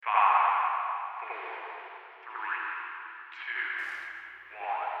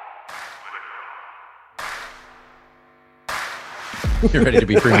You're ready to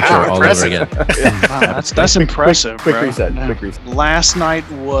be premature all over again. Wow, that's impressive. Quick bro. reset. Yeah. Quick reset. Last night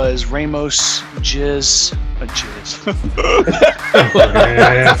was Ramos Jizz.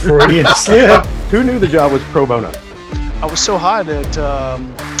 Yeah, Freudian slip. Who knew the job was pro bono? I was so high that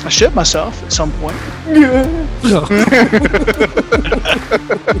I shit myself at some point.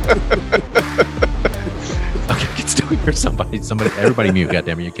 Okay, it's doing for somebody. Everybody mute.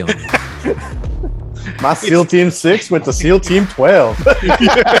 Goddammit, you're killing me. My SEAL Team 6 went to SEAL Team 12.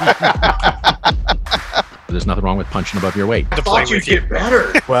 There's nothing wrong with punching above your weight. I thought you'd get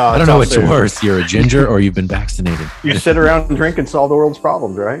better. Well, I don't know what's worse. You're a ginger or you've been vaccinated. You sit around and drink and solve the world's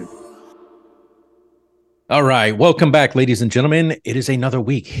problems, right? All right. Welcome back, ladies and gentlemen. It is another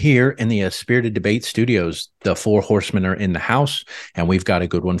week here in the Spirited Debate Studios. The four horsemen are in the house, and we've got a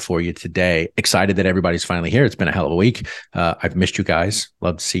good one for you today. Excited that everybody's finally here. It's been a hell of a week. I've missed you guys.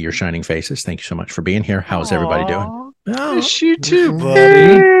 Love to see your shining faces. Thank you so much for being here. How's everybody doing? Oh, miss you too,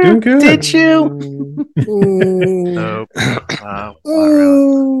 buddy. Doing good. Did you? Nope. Not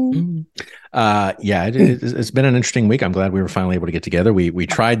really. It's been an interesting week. I'm glad we were finally able to get together. We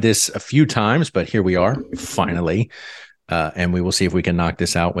tried this a few times, but here we are finally, and we will see if we can knock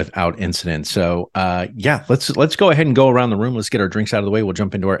this out without incident. So, let's go ahead and go around the room. Let's get our drinks out of the way. We'll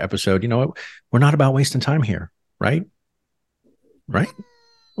jump into our episode. You know what? We're not about wasting time here, right? Right?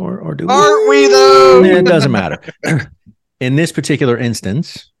 Or do we? Aren't we though? It doesn't matter. In this particular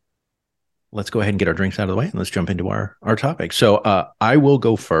instance, let's go ahead and get our drinks out of the way and let's jump into our topic. So I will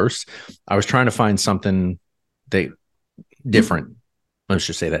go first. I was trying to find something different. Let's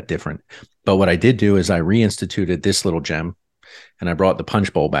just say that different. But what I did do is I reinstituted this little gem and I brought the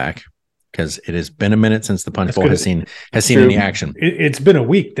punch bowl back because it has been a minute since the punch bowl has seen any action. It's been a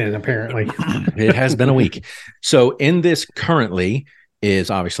week then, apparently. It has been a week. So in this currently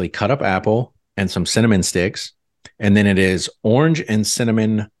is obviously cut up apple and some cinnamon sticks. And then it is orange and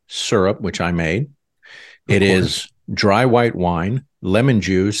cinnamon syrup, which I made. It is dry white wine, lemon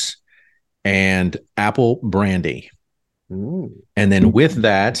juice, and apple brandy. And then with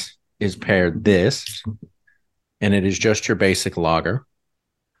that is paired this, and it is just your basic lager.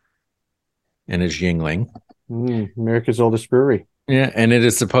 And it's Yingling. America's oldest brewery. Yeah, and it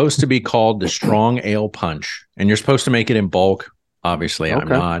is supposed to be called the Strong Ale Punch. And you're supposed to make it in bulk. Obviously, I'm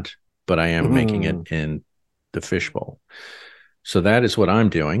not, but I am making it in the fishbowl. So that is what I'm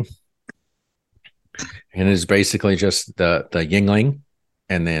doing. And it is basically just the Yingling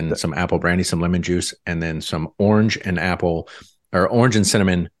and then some apple brandy, some lemon juice, and then some orange and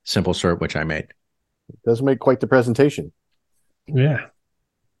cinnamon simple syrup, which I made. It does make quite the presentation. Yeah.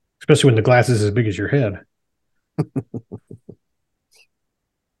 Especially when the glass is as big as your head.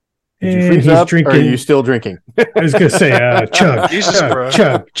 Did you freeze up, or are you still drinking? I was going to say, chug, Jesus,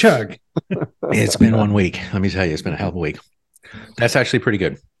 chug. It's been 1 week. Let me tell you, it's been a hell of a week. That's actually pretty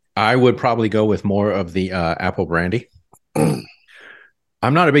good. I would probably go with more of the apple brandy.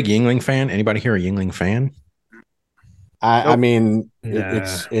 I'm not a big Yingling fan. Anybody here a Yingling fan? I mean, Nah.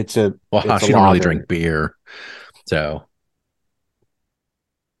 it's a She don't really drink beer. So,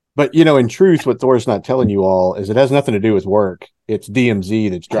 but in truth, what Thor's not telling you all is it has nothing to do with work. It's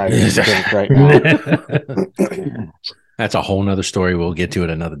DMZ that's driving this drink right now. that's a whole nother story. We'll get to it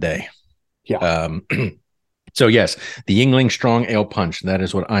another day. Yeah. So yes, the Yingling Strong Ale Punch. That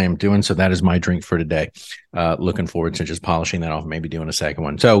is what I am doing. So that is my drink for today. Looking forward to just polishing that off, maybe doing a second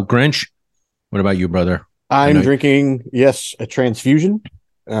one. So Grinch, what about you, brother? I'm drinking, a transfusion.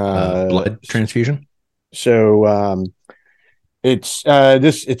 Blood transfusion. So it's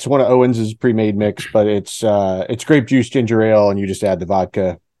one of Owens's pre-made mix, but it's grape juice, ginger ale, and you just add the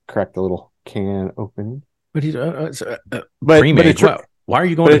vodka, crack the little can open. But he's pre-made. Why are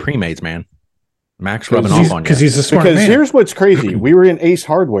you going to pre-mades, man? Max rubbing off on you. Because he's a smart man. Here's what's crazy. We were in Ace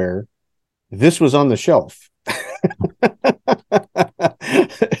Hardware. This was on the shelf.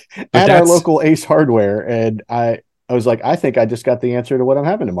 At our local Ace Hardware. And I was like, I think I just got the answer to what I'm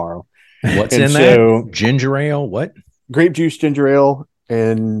having tomorrow. What's in that? Ginger ale? What? Grape juice, ginger ale,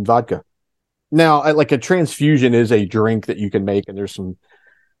 and vodka. Now, like a transfusion is a drink that you can make, and there's some,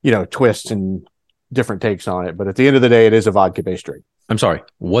 twists and different takes on it. But at the end of the day, it is a vodka-based drink. I'm sorry.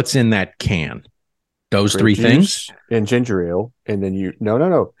 What's in that can? Those Grape three juice things? And ginger ale. And then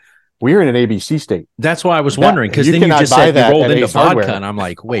no. We're in an ABC state. That's why I was wondering, because then you just said you rolled into vodka, and I'm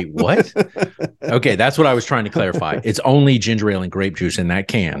like, wait, what? Okay, that's what I was trying to clarify. It's only ginger ale and grape juice in that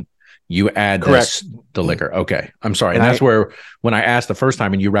can. You add the liquor. Okay. I'm sorry. And that's where, when I asked the first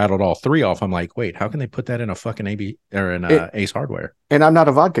time and you rattled all three off, I'm like, wait, how can they put that in a fucking Ace Hardware? And I'm not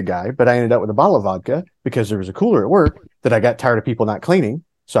a vodka guy, but I ended up with a bottle of vodka because there was a cooler at work that I got tired of people not cleaning.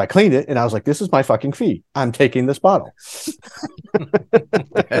 So I cleaned it and I was like, this is my fucking fee. I'm taking this bottle.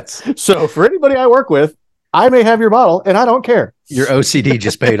 So for anybody I work with, I may have your bottle and I don't care. Your OCD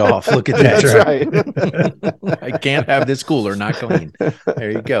just paid off. Look at that. That's right. I can't have this cooler not clean.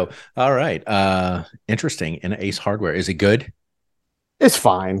 There you go. All right. Interesting. In Ace Hardware. Is it good? It's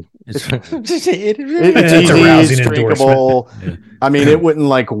fine. It's It's a rousing it's drinkable. Yeah. I mean, it wouldn't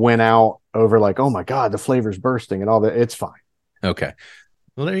like win out over like, oh my God, the flavor's bursting and all that. It's fine. Okay.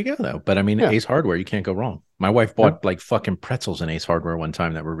 Well, there you go, though. But I mean, Ace Hardware, you can't go wrong. My wife bought like fucking pretzels in Ace Hardware one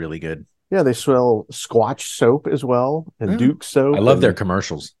time that were really good. Yeah, they sell Squatch soap as well and Duke soap. I love their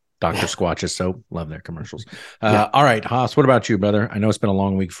commercials. Dr. Squatch's soap. Love their commercials. All right, Haas, what about you, brother? I know it's been a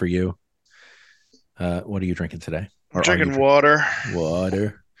long week for you. What are you drinking today? I'm drinking water.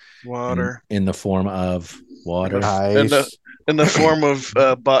 Water. In the form of water. Nice. In the form of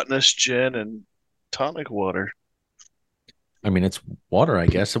botanist gin and tonic water. I mean, it's water, I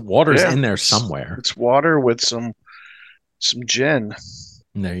guess. Water's in there somewhere. It's water with some gin.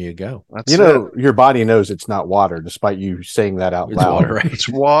 And there you go. That's your body knows it's not water, despite you saying that out loud. Water, right? It's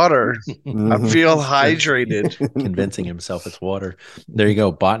water. I feel hydrated. Convincing himself it's water. There you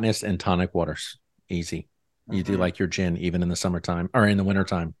go. Botanist and tonic waters. Easy. You do like your gin even in the summertime or in the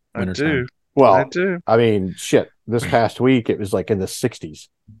wintertime. I do. Well, I do. I mean, shit. This past week, it was like in the 60s.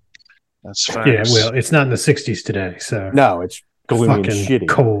 That's fine. Yeah, well, it's not in the 60s today, so No, it's gloomy and fucking shitty.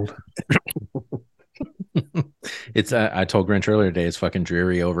 cold. It's I told Grinch earlier today, it's fucking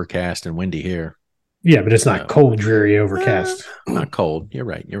dreary, overcast, and windy here. Yeah, but it's not cold, dreary, overcast. Not cold. You're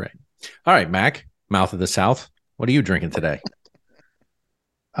right. All right, Mac, Mouth of the South. What are you drinking today?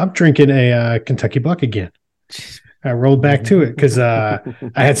 I'm drinking a Kentucky Buck again. I rolled back to it because I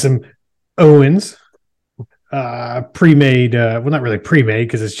had some Owens pre-made. Well, not really pre-made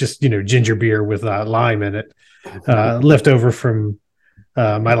because it's just ginger beer with lime in it, left over from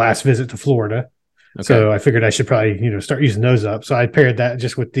my last visit to Florida. Okay. So I figured I should probably start using those up. So I paired that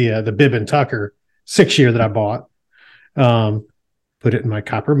just with the Bib and Tucker 6-year that I bought. Put it in my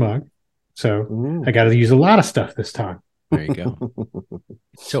copper mug. So I got to use a lot of stuff this time. There you go.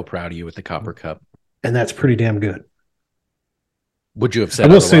 So proud of you with the copper cup. And that's pretty damn good. Would you have said I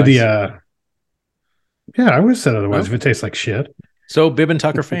will otherwise? say I would have said otherwise if it tastes like shit. So Bib and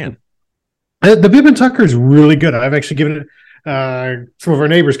Tucker fan. The Bib and Tucker is really good. I've actually given it. Some of our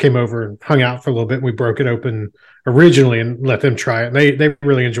neighbors came over and hung out for a little bit. And we broke it open originally and let them try it. And they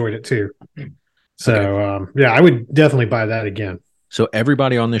really enjoyed it too. So I would definitely buy that again. So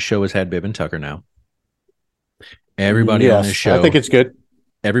everybody on this show has had Bib and Tucker now. Everybody on this show, I think it's good.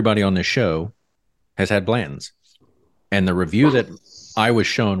 Everybody on this show has had Blanton's, and the review that I was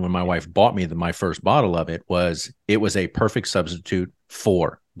shown when my wife bought me my first bottle of it was a perfect substitute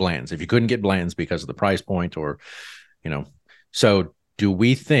for Blanton's. If you couldn't get Blanton's because of the price point, or so do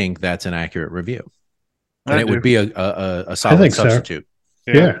we think that's an accurate review? And it would be a solid substitute.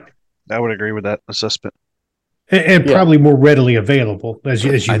 So. Yeah, I would agree with that assessment. And probably more readily available, as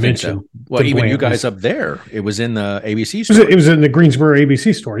you mentioned. So. Well, even you guys up there, it was in the ABC store. It was in the Greensboro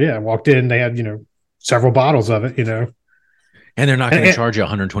ABC store. Yeah, I walked in, they had several bottles of it. And they're not going to charge you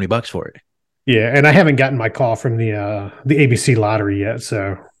 $120 for it. Yeah, and I haven't gotten my call from the ABC lottery yet,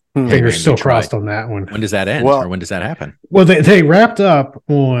 so fingers still crossed on that one. When does that end, or when does that happen? Well, they wrapped up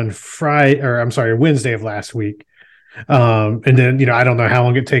on Wednesday of last week. And then I don't know how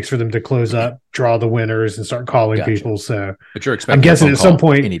long it takes for them to close up, draw the winners, and start calling people. So, but you're expecting I'm guessing at some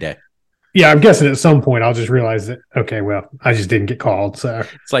point any day. Yeah, I'm guessing at some point I'll just realize that I just didn't get called. So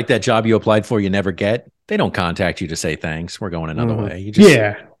it's like that job you applied for, you never get. They don't contact you to say thanks. We're going another way.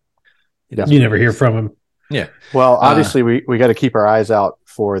 You never hear from them. Yeah. Well, obviously we got to keep our eyes out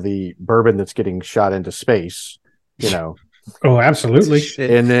for the bourbon that's getting shot into space. Oh, absolutely.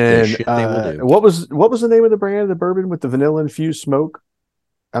 And then what was the name of the brand of the bourbon with the vanilla infused smoke?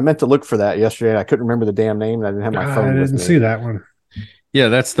 I meant to look for that yesterday and I couldn't remember the damn name and I didn't have my phone. I didn't see that one. Yeah,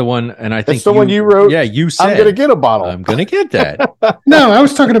 that's the one. And I think that's the one you wrote. Yeah, you said I'm gonna get a bottle. I'm gonna get that. No, I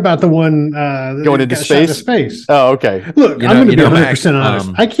was talking about the one going into space. Oh, okay. Look, I'm gonna be 100%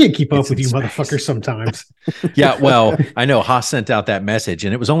 honest. I can't keep up with you motherfuckers sometimes. Yeah, well, I know Haas sent out that message,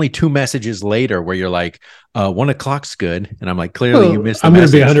 and it was only 2 messages later where you're like, 1 o'clock's good. And I'm like, clearly you missed the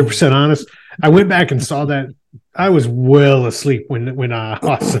message. I'm gonna be 100% honest. I went back and saw that. I was well asleep when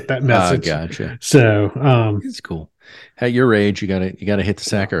Haas sent that message. Gotcha. So it's cool. At your age, you gotta hit the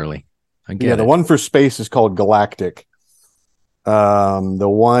sack early. I get the one for space is called Galactic. The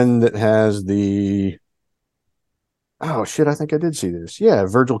one that has the oh shit, I think I did see this. Yeah,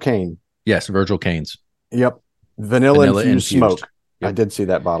 Virgil Cane. Yes, Virgil Cane's. Yep. Vanilla infused smoke. Yep. I did see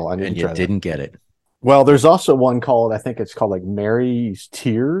that bottle. I need and to try you that. didn't get it. Well, there's also one called, I think it's called like Mary's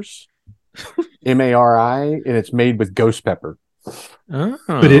Tears, Mari, and it's made with ghost pepper. Oh,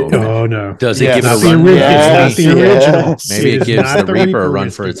 oh no! Does it Yes. give it a Not the run? it's not the original. Yes. Maybe it is gives not the Reaper a Reaper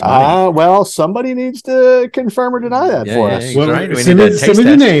run for its money. Well, somebody needs to confirm or deny that Yeah, for yeah, us. he's Well, right. We send need me, that send taste me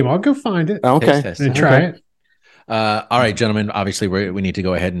the test. name. I'll go find it Okay. Taste test. and try it. All right, gentlemen. Obviously, we need to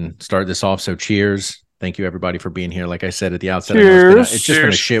go ahead and start this off. So, cheers. Thank you, everybody, for being here. Like I said at the outset, I know it's just been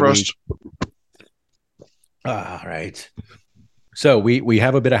a shit week. All right. So we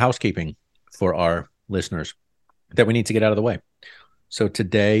have a bit of housekeeping for our listeners that we need to get out of the way. So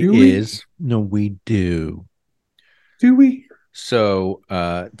today we do. Do we? So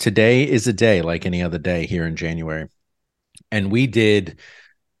today is a day like any other day here in January. And we did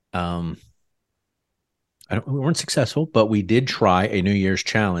we weren't successful, but we did try a New Year's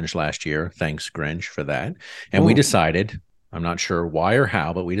challenge last year. Thanks, Grinch, for that. And we decided, I'm not sure why or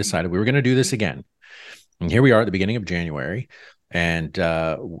how, but we decided we were going to do this again. And here we are at the beginning of January. And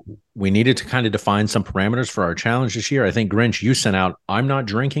we needed to kind of define some parameters for our challenge this year. I think, Grinch, you sent out, I'm not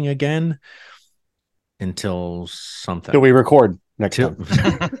drinking again until something. Till we record next time.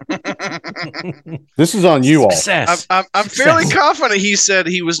 This is on you Success. I'm fairly confident he said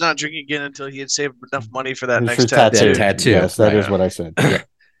he was not drinking again until he had saved enough money for that next tattoo. Yes, that is what I said. Yeah.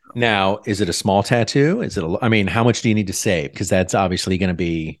 Now, is it a small tattoo? Is it I mean, how much do you need to save? Because that's obviously going to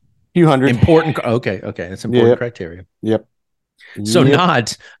be few hundred. Important. Okay. That's important criteria. Yep. So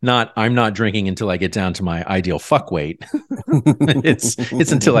not I'm not drinking until I get down to my ideal fuck weight.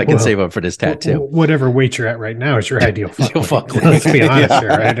 it's until I can save up for this tattoo. Whatever weight you're at right now is your ideal fuck weight. Weight. Let's be honest here,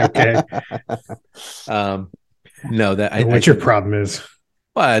 right? Okay. No, that what your problem is.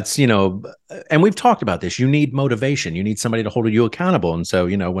 Well, it's, and we've talked about this. You need motivation. You need somebody to hold you accountable. And so,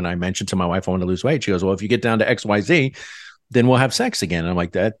 when I mentioned to my wife I want to lose weight, she goes, well, if you get down to XYZ, then we'll have sex again. And I'm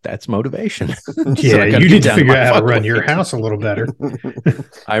like, that's motivation. Yeah, you need to figure out how to run your house a little better.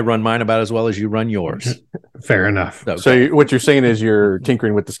 I run mine about as well as you run yours. Fair enough. Okay. So what you're saying is you're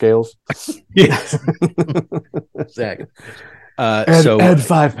tinkering with the scales? Yes. Exactly. Add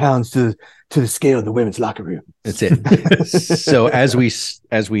 5 pounds to the scale in the women's locker room. That's it. So as we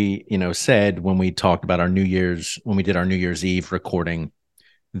said when we talked about when we did our New Year's Eve recording,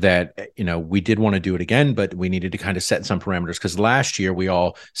 that we did want to do it again, but we needed to kind of set some parameters, because last year we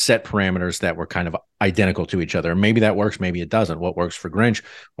all set parameters that were kind of identical to each other. Maybe that works, maybe it doesn't. What works for Grinch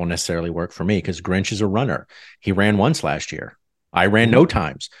won't necessarily work for me, because Grinch is a runner. He ran once last year. I ran no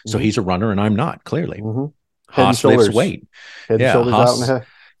times, so he's a runner and I'm not, clearly. Haas lifts weight. Head and shoulders out in the head.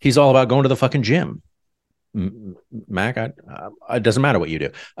 He's all about going to the fucking gym. Mac, it doesn't matter what you do.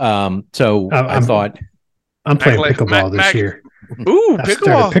 So I thought I'm playing pickleball this year. Ooh,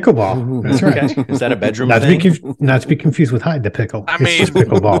 pickleball. That's right. Okay. Is that a bedroom not thing? To be confused with hide the pickle. I mean,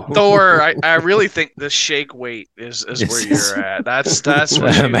 pickleball. Thor, I really think the shake weight is where you're at. That's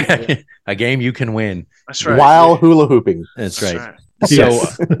what a game you can win. That's right. While hula hooping. That's right. So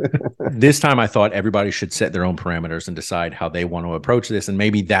this time I thought everybody should set their own parameters and decide how they want to approach this, and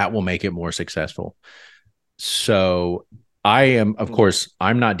maybe that will make it more successful. So I'm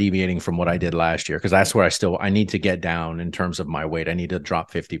not deviating from what I did last year, because that's where I need to get down in terms of my weight. I need to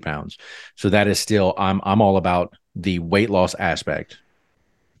drop 50 pounds. So that is still, I'm all about the weight loss aspect,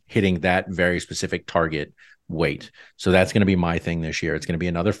 hitting that very specific target weight. So that's going to be my thing this year. It's going to be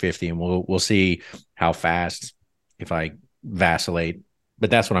another 50, and we'll see how fast, if I vacillate, but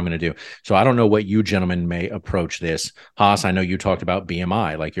that's what I'm going to do. So I don't know what you gentlemen may approach this. Haas, I know you talked about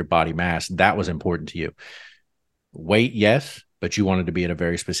BMI, like your body mass. That was important to you. Weight, yes, but you wanted to be at a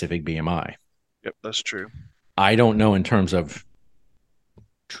very specific BMI. Yep, that's true. I don't know in terms of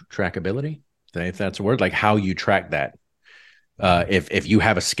trackability, if that's a word, like how you track that. If you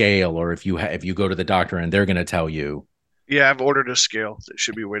have a scale, or if you go to the doctor and they're going to tell you. Yeah, I've ordered a scale that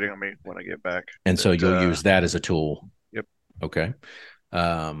should be waiting on me when I get back. And so you'll use that as a tool. Yep. Okay.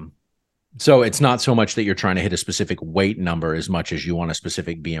 So it's not so much that you're trying to hit a specific weight number as much as you want a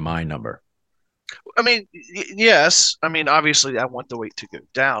specific BMI number. I mean, yes. I mean, obviously, I want the weight to go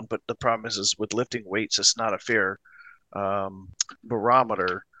down, but the problem is with lifting weights, it's not a fair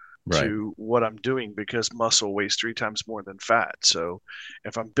barometer to what I'm doing, because muscle weighs 3 times more than fat. So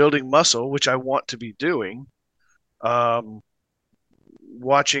if I'm building muscle, which I want to be doing, watching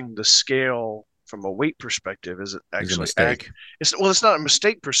the scale from a weight perspective is it It's a actually mistake. it's not a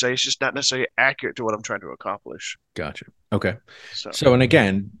mistake per se. It's just not necessarily accurate to what I'm trying to accomplish. Gotcha. Okay. So So, and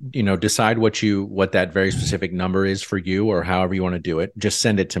again, decide what that very specific number is for you, or however you want to do it. Just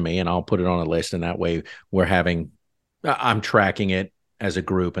send it to me and I'll put it on a list. And that way I'm tracking it as a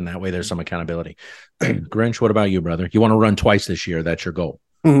group, and that way there's some accountability. Grinch, what about you, brother? You want to run twice this year? That's your goal.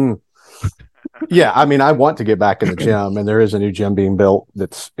 Mhm. Yeah, I mean, I want to get back in the gym, and there is a new gym being built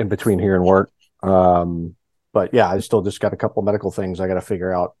that's in between here and work. But yeah, I still just got a couple medical things I got to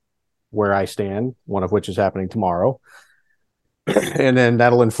figure out where I stand, one of which is happening tomorrow. And then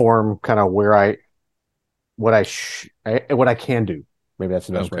that'll inform kind of what I can do. Maybe that's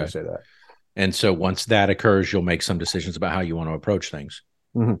the best way to say that. And so once that occurs, you'll make some decisions about how you want to approach things.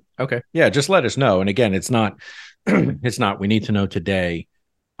 Mm-hmm. Okay. Yeah. Just let us know. And again, it's not, we need to know today.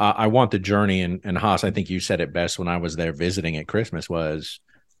 I want the journey. And Haas, I think you said it best when I was there visiting at Christmas, was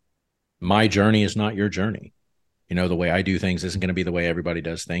my journey is not your journey. The way I do things isn't going to be the way everybody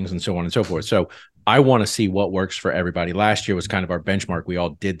does things, and so on and so forth. So I want to see what works for everybody. Last year was kind of our benchmark. We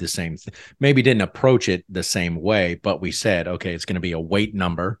all did the same thing. Maybe didn't approach it the same way, but we said, okay, it's going to be a weight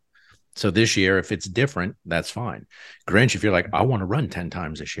number. So this year, if it's different, that's fine. Grinch, if you're like, I want to run 10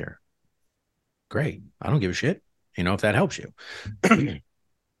 times this year, great. I don't give a shit, if that helps you.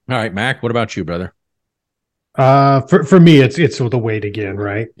 All right, Mac, what about you, brother? For me, it's the weight again,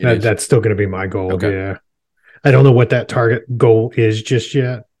 right? That's still going to be my goal. Okay. Yeah. I don't know what that target goal is just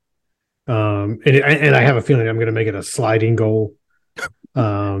yet. And I have a feeling I'm going to make it a sliding goal.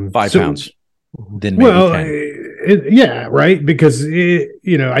 5 pounds. Then maybe 10. Yeah, right. Because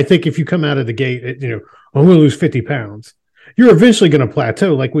I think if you come out of the gate, I'm going to lose 50 pounds. You're eventually going to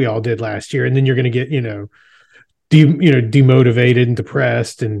plateau like we all did last year, and then you're going to get demotivated and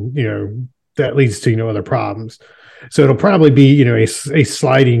depressed, and that leads to other problems. So it'll probably be a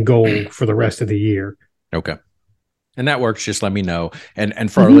sliding goal for the rest of the year. Okay. And that works. Just let me know. And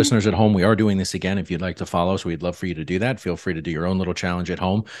for our listeners at home, we are doing this again. If you'd like to follow us, we'd love for you to do that. Feel free to do your own little challenge at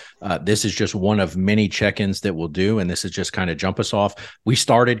home. This is just one of many check-ins that we'll do. And this is just kind of jump us off. We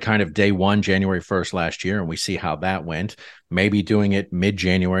started kind of day one, January 1st last year, and we see how that went. Maybe doing it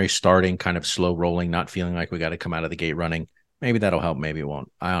mid-January, starting kind of slow rolling, not feeling like we got to come out of the gate running. Maybe that'll help. Maybe it won't.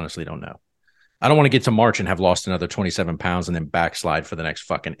 I honestly don't know. I don't want to get to March and have lost another 27 pounds and then backslide for the next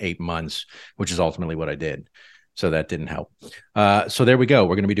fucking 8 months, which is ultimately what I did. So that didn't help. So there we go.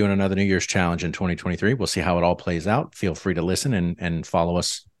 We're going to be doing another New Year's challenge in 2023. We'll see how it all plays out. Feel free to listen and follow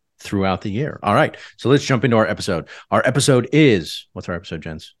us throughout the year. All right. So let's jump into our episode. Our episode is, what's our episode,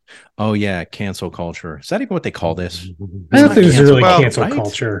 gents? Oh yeah. Cancel culture. Is that even what they call this? I don't think this is really cancel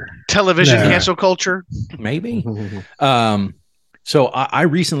culture. Television cancel culture. Maybe. So I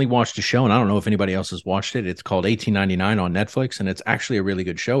recently watched a show, and I don't know if anybody else has watched it. It's called 1899 on Netflix, and it's actually a really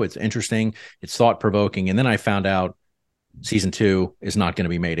good show. It's interesting. It's thought-provoking. And then I found out season 2 is not going to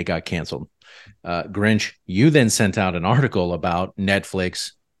be made. It got canceled. Grinch, you then sent out an article about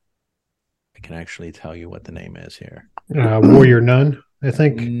Netflix. I can actually tell you what the name is here. Warrior Nun, I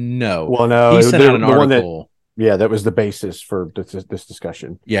think. No. Well, no. He sent out an article. That was the basis for this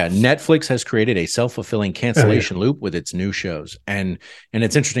discussion. Yeah, Netflix has created a self-fulfilling cancellation loop with its new shows. And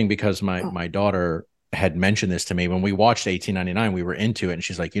it's interesting because my daughter had mentioned this to me when we watched 1899. We were into it, and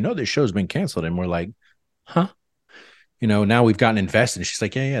she's like, this show's been canceled. And we're like, huh? Now we've gotten invested. And she's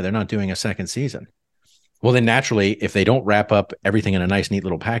like, yeah, they're not doing a second season. Well, then naturally, if they don't wrap up everything in a nice, neat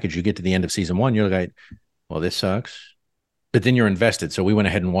little package, you get to the end of season 1, you're like, well, this sucks. But then you're invested. So we went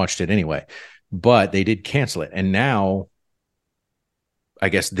ahead and watched it anyway. But they did cancel it. And now I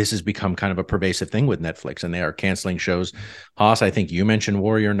guess this has become kind of a pervasive thing with Netflix, and they are canceling shows. Haas, I think you mentioned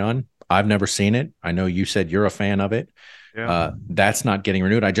Warrior Nun. I've never seen it. I know you said you're a fan of it. Yeah. That's not getting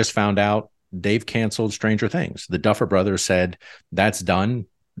renewed. I just found out they've canceled Stranger Things. The Duffer Brothers said that's done.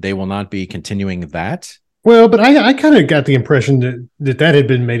 They will not be continuing that. Well, but I kind of got the impression that had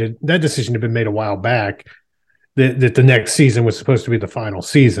been made. That decision had been made a while back. That the next season was supposed to be the final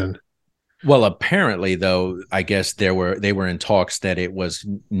season. Well, apparently, though, I guess they were in talks that it was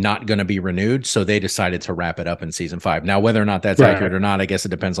not going to be renewed, so they decided to wrap it up in season 5. Now, whether or not that's accurate or not, I guess it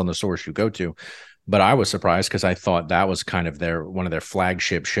depends on the source you go to. But I was surprised because I thought that was kind of one of their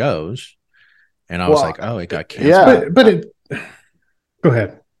flagship shows, and I was like, "Oh, it got canceled." Yeah, go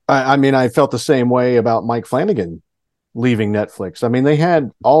ahead. I mean, I felt the same way about Mike Flanagan leaving Netflix. I mean, they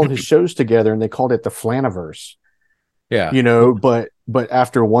had all his shows together, and they called it the Flaniverse. Yeah, but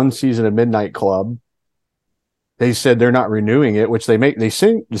after one season of Midnight Club, they said they're not renewing it, which they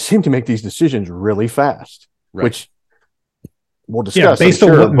seem to make these decisions really fast, right. Which we'll discuss. Yeah, based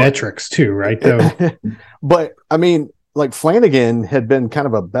on what metrics too, right? Though, but I mean, like Flanagan had been kind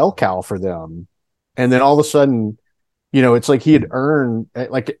of a bell cow for them And then all of a sudden, it's like he had earned,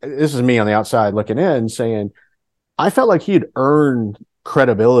 like, this is me on the outside looking in saying, I felt like he had earned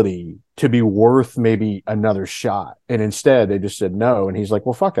credibility to be worth maybe another shot. And instead they just said no. And he's like,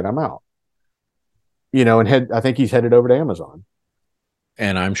 well, fuck it, I'm out. And I think he's headed over to Amazon.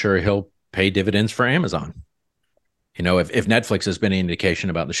 And I'm sure he'll pay dividends for Amazon. If Netflix has been any indication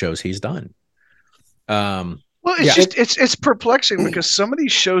about the shows he's done. Well, it's perplexing because some of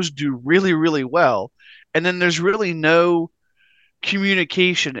these shows do really, really well, and then there's really no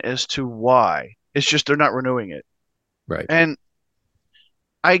communication as to why. It's just they're not renewing it. Right. And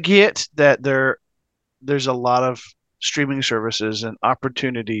I get that there's a lot of streaming services and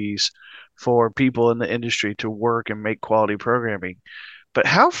opportunities for people in the industry to work and make quality programming. But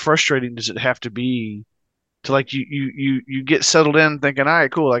how frustrating does it have to be to, like, you get settled in thinking, all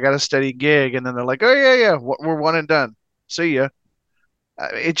right, cool, I got a steady gig, and then they're like, oh yeah, we're one and done. See ya.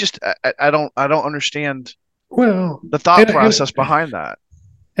 It just I don't understand the thought process behind that.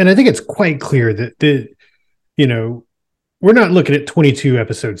 And I think it's quite clear that we're not looking at 22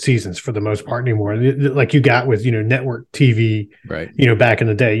 episode seasons for the most part anymore, like you got with network TV, right? Back in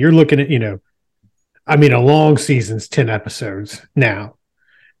the day, you're looking at a long season's 10 episodes now.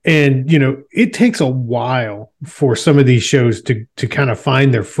 And, it takes a while for some of these shows to kind of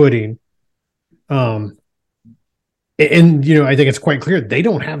find their footing. And I think it's quite clear they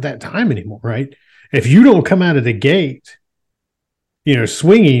don't have that time anymore, right? If you don't come out of the gate,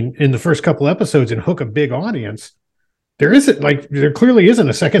 swinging in the first couple episodes and hook a big audience, there clearly isn't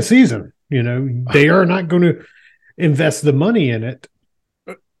a second season. They are not going to invest the money in it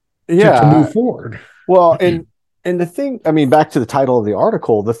to move forward. Well, and the thing, back to the title of the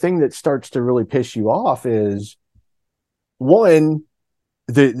article, the thing that starts to really piss you off is, one,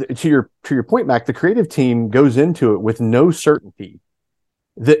 to your point, Mac, the creative team goes into it with no certainty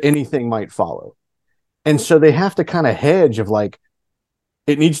that anything might follow. And so they have to kind of hedge of like,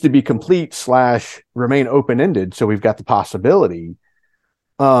 it needs to be complete / remain open-ended. So we've got the possibility.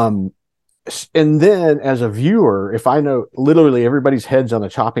 And then as a viewer, if I know literally everybody's head's on the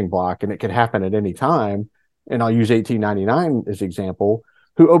chopping block and it could happen at any time, and I'll use 1899 as example,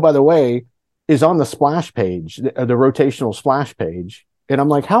 who, oh, by the way, is on the splash page, the rotational splash page. And I'm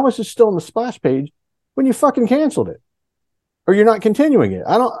like, how is this still on the splash page when you fucking canceled it? Or you're not continuing it?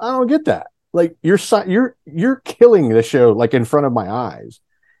 I don't get that. Like, you're killing the show, like, in front of my eyes.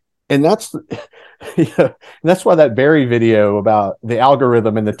 And that's that's why that Barry video about the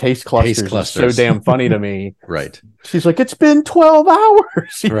algorithm and the taste clusters is so damn funny to me. Right. She's like, it's been 12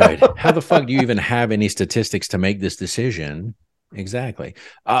 hours. Right. How the fuck do you even have any statistics to make this decision? Exactly.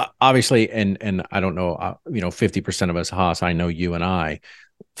 Obviously, and I don't know, 50% of us, Haas, I know you and I,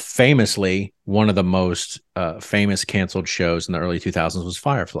 famously, one of the most famous canceled shows in the early 2000s was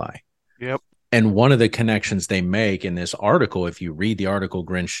Firefly. Yep. And one of the connections they make in this article, if you read the article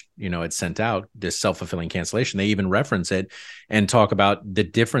Grinch, had sent out, this self-fulfilling cancellation, they even reference it and talk about the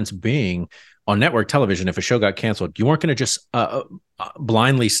difference being on network television. If a show got canceled, you weren't going to just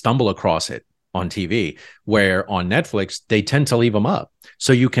blindly stumble across it on TV, where on Netflix, they tend to leave them up.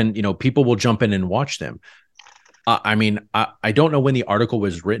 So you can, people will jump in and watch them. I don't know when the article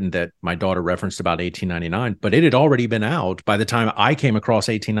was written that my daughter referenced about 1899, but it had already been out by the time I came across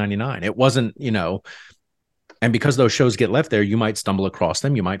 1899. It wasn't, and because those shows get left there, you might stumble across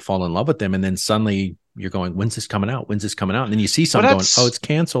them, you might fall in love with them, and then suddenly you're going, when's this coming out? When's this coming out? And then you see something going, oh, it's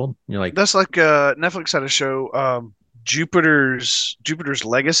canceled. And you're like, that's like Netflix had a show, Jupiter's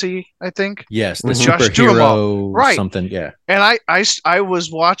Legacy, I think. Yes, the superhero, right? Something, yeah. And I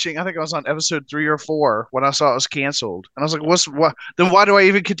was watching. I think I was on episode 3 or 4 when I saw it was canceled, and I was like, "What? Then why do I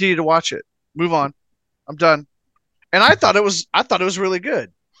even continue to watch it? Move on. I'm done." And I thought it was really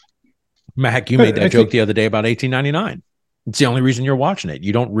good. Mac, you made that joke the other day about 1899. It's the only reason you're watching it.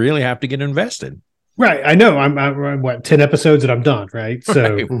 You don't really have to get invested, right? I know. I'm what, 10 episodes and I'm done, right?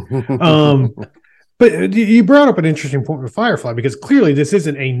 So, right. But you brought up an interesting point with Firefly, because clearly this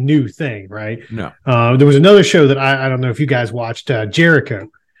isn't a new thing, right? No. There was another show that I don't know if you guys watched, Jericho,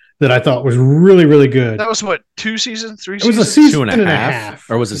 that I thought was really, really good. That was what, 2 seasons, 3 seasons? It was a season and a half.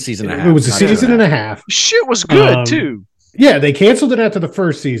 Or was it a season and a half? It was a season and a half. Shit was good, too. Yeah, they canceled it after the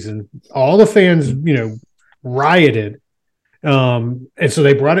first season. All the fans, rioted. And so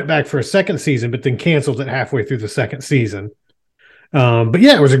they brought it back for a second season, but then canceled it halfway through the second season. But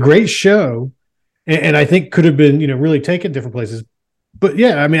yeah, it was a great show. And I think could have been, really taken different places. But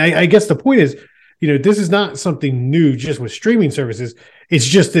yeah, I guess the point is, this is not something new just with streaming services. It's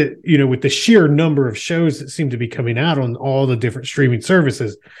just that, with the sheer number of shows that seem to be coming out on all the different streaming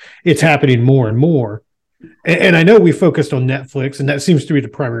services, it's happening more and more. And I know we focused on Netflix, and that seems to be the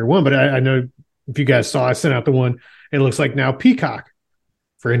primary one, but I know, if you guys saw, I sent out the one. It looks like now Peacock,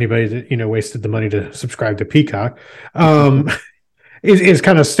 for anybody that wasted the money to subscribe to Peacock, is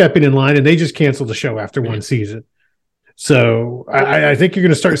kind of stepping in line, and they just canceled the show after one season. So I think you're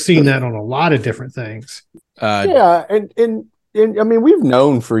going to start seeing that on a lot of different things. Yeah, and I mean, we've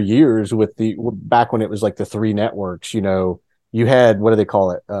known for years with back when it was like the 3 networks, you had, what do they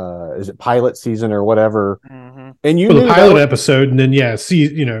call it? Is it pilot season or whatever? Mm-hmm. And you the pilot episode, and then one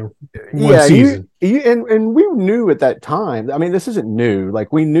season. And we knew at that time. I mean, this isn't new.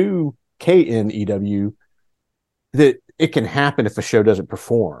 Like, we knew KNEW that it can happen if a show doesn't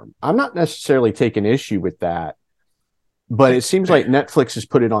perform. I'm not necessarily taking issue with that, but it seems like Netflix has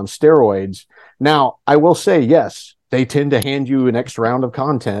put it on steroids. Now, I will say, yes, they tend to hand you an extra round of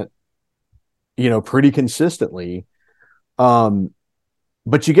content, pretty consistently.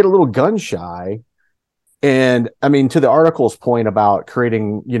 But you get a little gun shy. And I mean, to the article's point about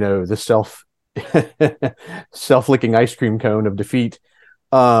creating, the self-licking ice cream cone of defeat.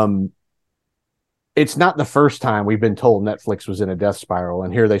 It's not the first time we've been told Netflix was in a death spiral,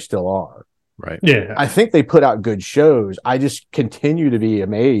 and here they still are. Right. Yeah. I think they put out good shows. I just continue to be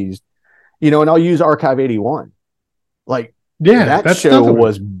amazed, and I'll use Archive 81. Like, that show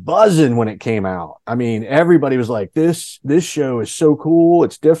was buzzing when it came out. I mean, everybody was like, this show is so cool.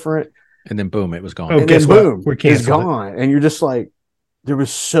 It's different. And then boom, it was gone. Oh, and guess then boom, what? it's gone. And you're just like, there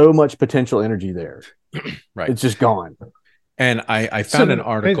was so much potential energy there. Right. It's just gone. And I found an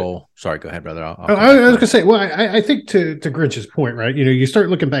article. Sorry, go ahead, brother. I was going to say, well, I think to Grinch's point, right? You start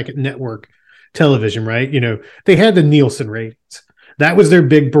looking back at network television, right? They had the Nielsen ratings. That was their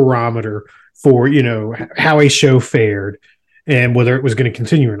big barometer for, how a show fared and whether it was going to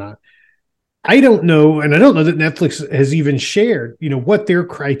continue or not. I don't know, and I don't know that Netflix has even shared, what their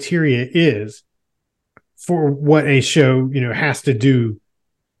criteria is for what a show, has to do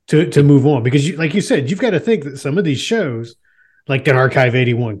to move on. Because, like you said, you've got to think that some of these shows, like that Archive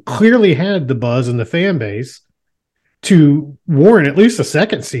 81, clearly had the buzz and the fan base to warrant at least a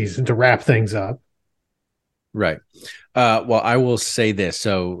second season to wrap things up. Right. Well, I will say this.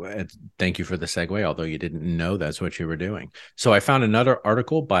 So thank you for the segue, although you didn't know that's what you were doing. So I found another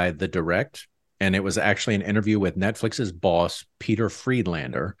article by The Direct, and it was actually an interview with Netflix's boss, Peter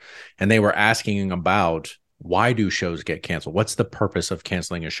Friedlander. And they were asking him about, why do shows get canceled? What's the purpose of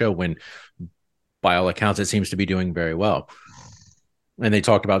canceling a show when, by all accounts, it seems to be doing very well? And they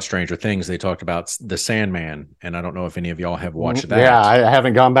talked about Stranger Things. They talked about The Sandman. And I don't know if any of y'all have watched that. Yeah, I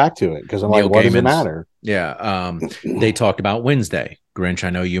haven't gone back to it because I'm like, what does it matter? Yeah. They talked about Wednesday. Grinch,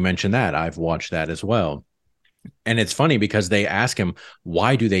 I know you mentioned that. I've watched that as well. And it's funny because they ask him,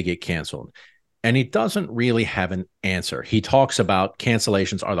 why do they get canceled? And he doesn't really have an answer. He talks about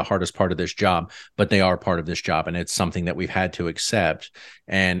cancellations are the hardest part of this job, but they are part of this job. And it's something that we've had to accept.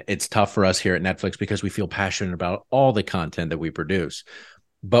 And it's tough for us here at Netflix because we feel passionate about all the content that we produce.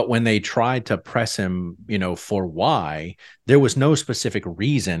 But when they tried to press him, for why, there was no specific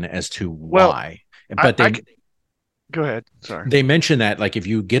reason as to why. But go ahead. Sorry. They mentioned that, like, if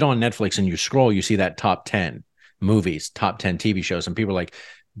you get on Netflix and you scroll, you see that top 10 movies, top 10 TV shows, and people are like,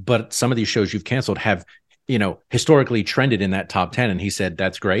 but some of these shows you've canceled have, historically trended in that top 10. And he said,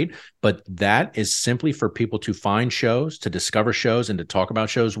 that's great. But that is simply for people to find shows, to discover shows, and to talk about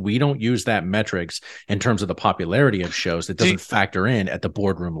shows. We don't use that metrics in terms of the popularity of shows. That doesn't factor in at the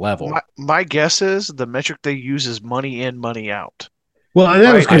boardroom level. My guess is the metric they use is money in, money out. Well,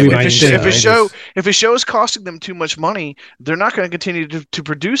 that was going to be my thing. If a show is costing them too much money, they're not going to continue to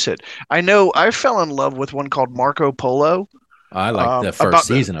produce it. I know I fell in love with one called Marco Polo. I like the first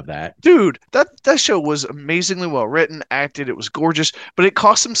season of that. Dude, that show was amazingly well written, acted. It was gorgeous, but it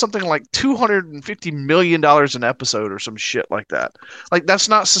cost them something like $250 million an episode or some shit like that. Like, that's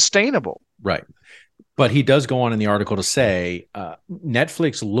not sustainable. Right. But he does go on in the article to say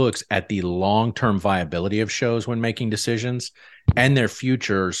Netflix looks at the long-term viability of shows when making decisions, and their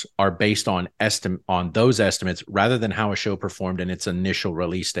futures are based on those estimates rather than how a show performed in its initial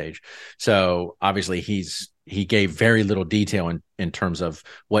release stage. So obviously he gave very little detail in terms of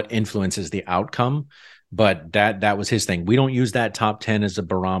what influences the outcome, but that was his thing. We don't use that top 10 as a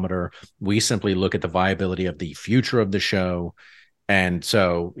barometer. We simply look at the viability of the future of the show. And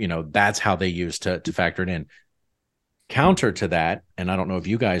so, that's how they use to factor it in. Counter to that, and I don't know if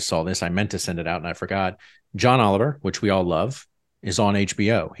you guys saw this, I meant to send it out and I forgot. John Oliver, which we all love, is on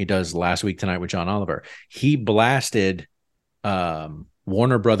HBO. He does Last Week Tonight with John Oliver. He blasted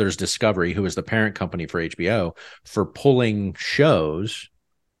Warner Brothers Discovery, who is the parent company for HBO, for pulling shows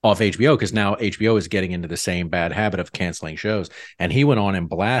off HBO, because now HBO is getting into the same bad habit of canceling shows. And he went on and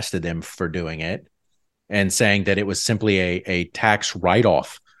blasted them for doing it and saying that it was simply a tax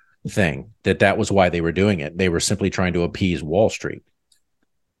write-off thing, that was why they were doing it. They were simply trying to appease Wall Street,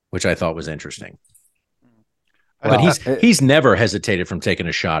 which I thought was interesting. But he's never hesitated from taking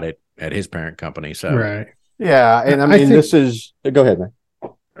a shot at his parent company. So right. Yeah. And I mean, this is, go ahead, man.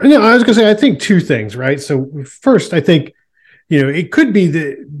 No, I was going to say, I think two things, right? So first, I think, it could be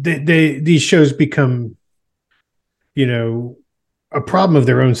that these shows become, a problem of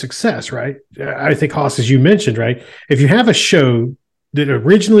their own success, right? I think, Hoss, as you mentioned, right? If you have a show that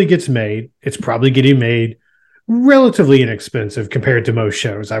originally gets made, it's probably getting made relatively inexpensive compared to most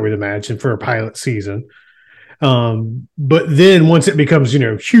shows, I would imagine, for a pilot season. But then once it becomes,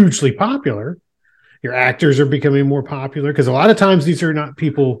 hugely popular, your actors are becoming more popular, because a lot of times these are not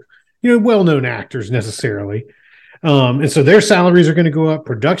people, well-known actors necessarily. And so their salaries are going to go up,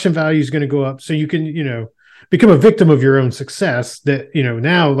 production value is going to go up. So you can, become a victim of your own success that,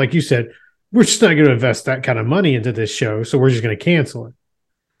 now, like you said, we're just not going to invest that kind of money into this show. So we're just going to cancel it.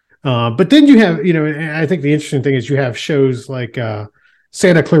 But then you have, and I think the interesting thing is you have shows like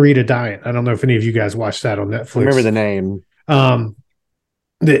Santa Clarita Diet. I don't know if any of you guys watched that on Netflix. I remember the name.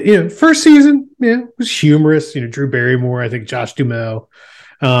 The first season, was humorous. Drew Barrymore, I think Josh Duhamel,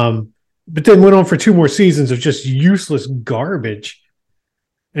 but then went on for 2 more seasons of just useless garbage.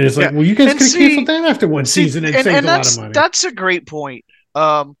 And it's like, well, you guys could have canceled that after one season and saved a lot of money. That's a great point.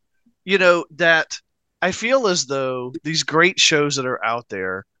 That I feel as though these great shows that are out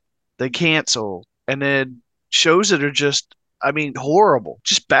there, they cancel, and then shows that are just, horrible,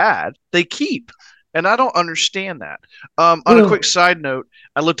 just bad, they keep. And I don't understand that. On a quick side note,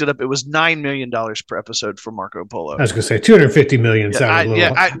 I looked it up. It was $9 million per episode for Marco Polo. I was going to say $250 million sounded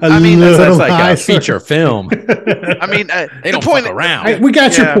that's like a feature film. They don't fuck around. We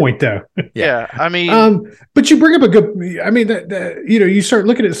got your point, though. Yeah, but you bring up a good. You start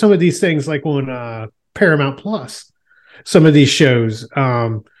looking at some of these things like on Paramount Plus, some of these shows.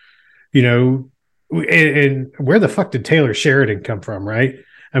 And where the fuck did Taylor Sheridan come from, right?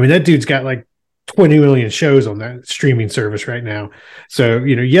 That dude's got like 20 million shows on that streaming service right now. So,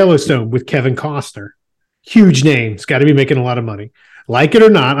 Yellowstone with Kevin Costner, huge name. It's got to be making a lot of money. Like it or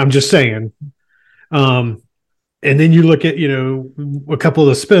not, I'm just saying. And then you look at, a couple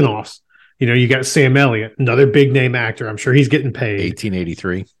of the spinoffs. You got Sam Elliott, another big name actor. I'm sure he's getting paid.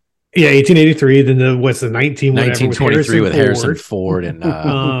 1883. Yeah, 1883. Then the 1923 with Harrison Ford, and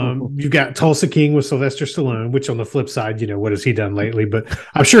you've got Tulsa King with Sylvester Stallone. Which on the flip side, what has he done lately? But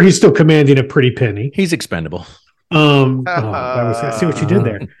I'm sure he's still commanding a pretty penny. He's expendable. I see what you did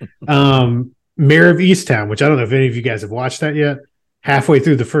there. Mayor of Easttown, which I don't know if any of you guys have watched that yet. Halfway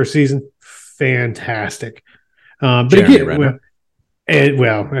through the first season, fantastic. But Jeremy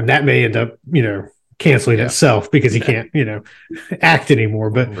again, and that may end up, canceling itself because he can't, act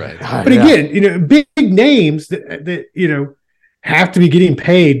anymore. But again, big names that have to be getting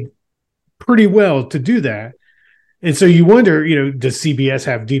paid pretty well to do that. And so you wonder, does CBS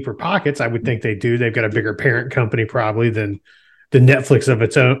have deeper pockets? I would think they do. They've got a bigger parent company probably than the Netflix of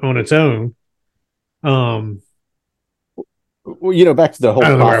its own on its own. Well, back to the whole. I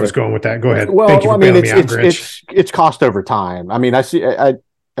don't know where I was going with that. Go ahead. Well, thank you for bailing me out, Grinch. It's cost over time. I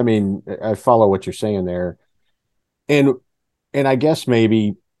follow what you're saying there. And I guess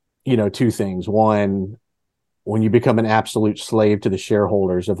maybe, 2 things. One, when you become an absolute slave to the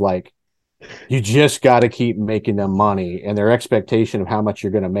shareholders of like, you just got to keep making them money and their expectation of how much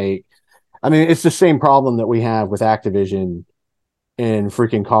you're going to make. It's the same problem that we have with Activision and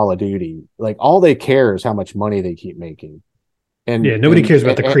freaking Call of Duty. Like all they care is how much money they keep making. And nobody cares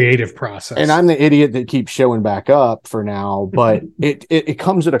about the creative process. And I'm the idiot that keeps showing back up for now, but it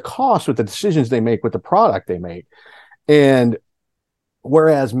comes at a cost with the decisions they make with the product they make. And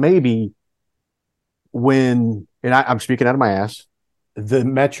whereas maybe I'm speaking out of my ass, the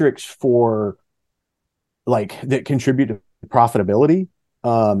metrics for like that contribute to profitability,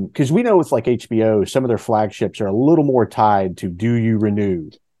 because we know with like HBO, some of their flagships are a little more tied to do you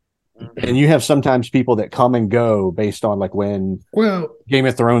renew? And you have sometimes people that come and go based on like when Game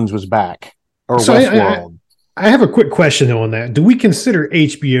of Thrones was back or Westworld. I have a quick question though on that. Do we consider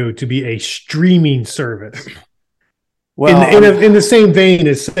HBO to be a streaming service? Well, in the same vein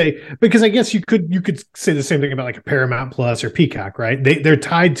as say, because I guess you could say the same thing about like a Paramount Plus or Peacock, right? They're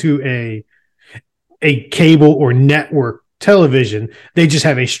tied to a cable or network television. They just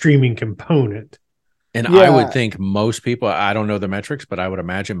have a streaming component. And I would think most people, I don't know the metrics, but I would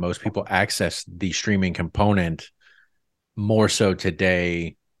imagine most people access the streaming component more so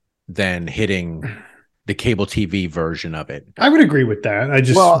today than hitting the cable TV version of it. I would agree with that.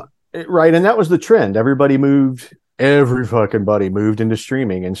 Right. And that was the trend. Every fucking buddy moved into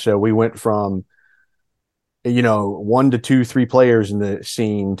streaming. And so we went from, 1 to 2, 3 players in the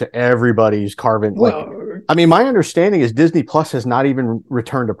scene to everybody's carving. Well, I mean, my understanding is Disney Plus has not even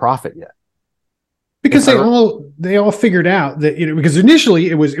returned a profit yet. because they all figured out that, because initially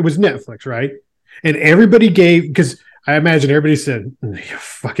it was Netflix, right? And everybody because I imagine everybody said,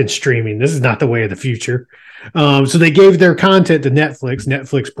 fucking streaming, this is not the way of the future. So they gave their content to Netflix.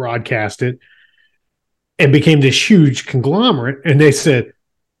 Netflix broadcast it and became this huge conglomerate. And they said,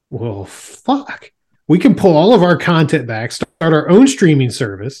 well, fuck, we can pull all of our content back, start our own streaming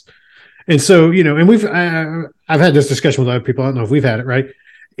service. And so, and I've had this discussion with other people. I don't know if we've had it, right?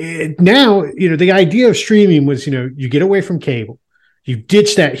 Now, the idea of streaming was, you get away from cable, you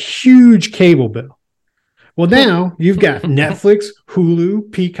ditch that huge cable bill. Well, now you've got Netflix,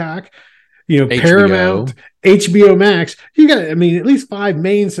 Hulu, Peacock, HBO. Paramount, HBO Max. You got, at least 5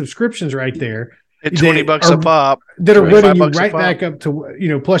 main subscriptions right there. At $20 a pop. That are running you right back up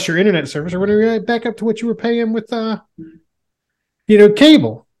to, plus your internet service, or running right back up to what you were paying with,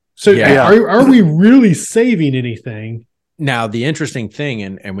 cable. So are we really saving anything? Now, the interesting thing,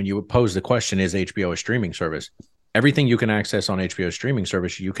 and when you pose the question, is HBO a streaming service? Everything you can access on HBO streaming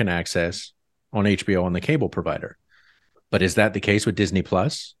service, you can access on HBO on the cable provider. But is that the case with Disney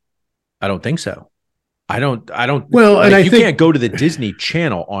Plus? I don't think so. I don't. Well, and I think can't go to the Disney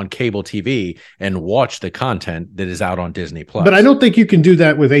Channel on cable TV and watch the content that is out on Disney Plus. But I don't think you can do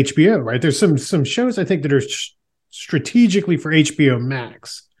that with HBO, right? There's some shows I think that are strategically for HBO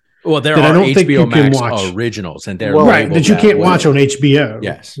Max. Well, there are HBO Max originals, and they're right that you can't watch on HBO.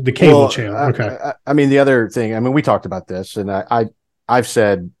 Yes, the cable channel. Okay. The other thing. We talked about this, and I've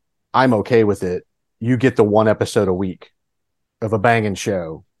said I'm okay with it. You get the 1 episode a week of a banging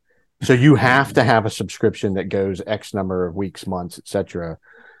show, so you have to have a subscription that goes X number of weeks, months, etc.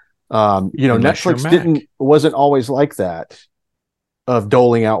 Netflix wasn't always like that, of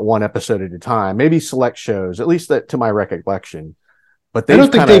doling out 1 episode at a time. Maybe select shows, at least that to my recollection. But I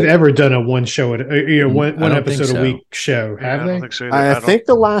don't think they've ever done a one show at one episode a week show, have they? I don't think so. I think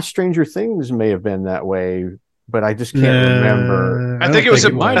the last Stranger Things may have been that way, but I just can't remember. I think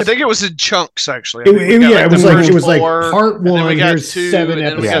it was in chunks, actually. It was like part 1. We got here's 2, 7 and then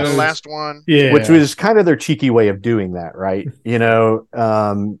episodes. we got the last one. Yeah, which was kind of their cheeky way of doing that, right?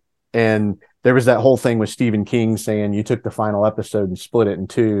 And there was that whole thing with Stephen King saying you took the final episode and split it in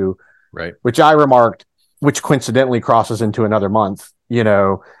 2, right? Which I remarked, which coincidentally crosses into another month.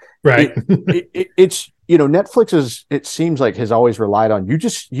 Right. It's Netflix it seems like has always relied on you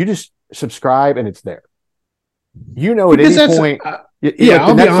just subscribe and it's there. At any point, I'll be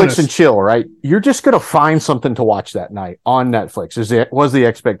honest. And chill, right? You're just going to find something to watch that night on Netflix. Was the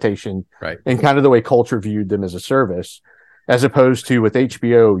expectation, right? And kind of the way culture viewed them as a service, as opposed to with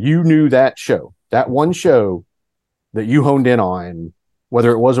HBO, you knew that show, that one show that you honed in on,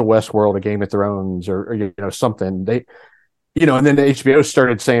 whether it was a Westworld, a Game of Thrones, or something. And then the HBO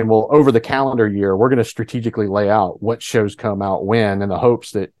started saying, well, over the calendar year, we're going to strategically lay out what shows come out when, in the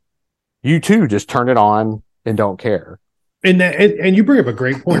hopes that you too just turn it on and don't care. And you bring up a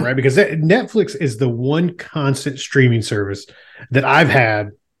great point, right? Because Netflix is the one constant streaming service that I've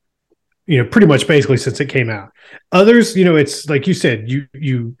had, pretty much basically since it came out. Others, it's like you said,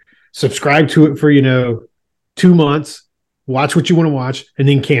 you subscribe to it for, 2 months, watch what you want to watch, and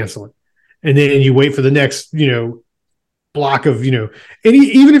then cancel it. And then you wait for the next, block of, and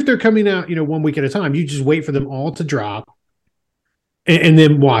even if they're coming out, 1 week at a time, you just wait for them all to drop and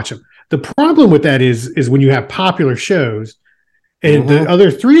then watch them. The problem with that is when you have popular shows and the other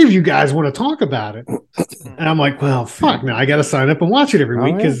 3 of you guys want to talk about it. And I'm like, well, fuck, now I got to sign up and watch it every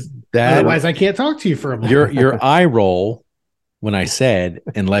week because otherwise I can't talk to you for a month. Your eye roll when I said,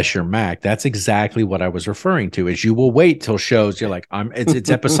 unless you're Mac, that's exactly what I was referring to. Is you will wait till shows. You're like,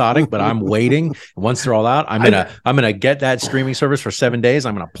 it's episodic, but I'm waiting. Once they're all out, I'm gonna get that streaming service for 7 days.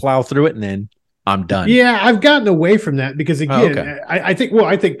 I'm gonna plow through it, and then I'm done. Yeah, I've gotten away from that because again, I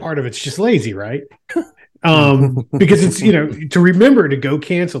think part of it's just lazy, right? Because it's to remember to go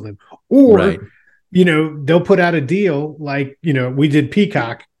cancel them, or they'll put out a deal like we did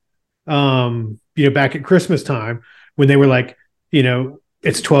Peacock, back at Christmas time when they were like,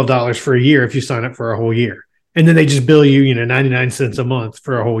 it's $12 for a year if you sign up for a whole year. And then they just bill you, 99 cents a month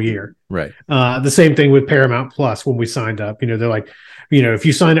for a whole year. Right. The same thing with Paramount Plus when we signed up. They're like, if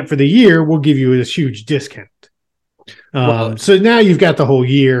you sign up for the year, we'll give you this huge discount. So now you've got the whole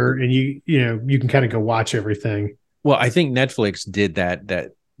year and you can kind of go watch everything. Well, I think Netflix did that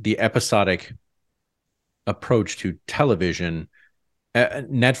the episodic approach to television.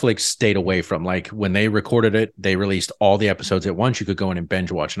 Netflix stayed away from, like, when they recorded it, they released all the episodes at once. You could go in and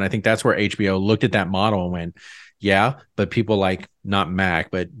binge watch. And I think that's where HBO looked at that model and went, Yeah, but people like not Mac,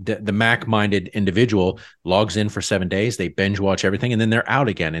 but the Mac-minded individual logs in for 7 days, they binge watch everything, and then they're out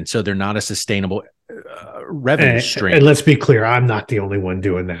again, and so they're not a sustainable revenue stream. And let's be clear, I'm not the only one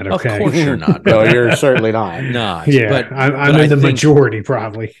doing that. Okay, of course you're not. No, you're certainly not. Not. Yeah, but I'm in the majority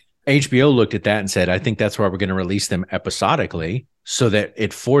probably. HBO looked at that and said, I think that's why we're going to release them episodically, so that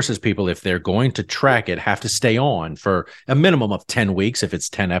it forces people, if they're going to track it, have to stay on for a minimum of 10 weeks if it's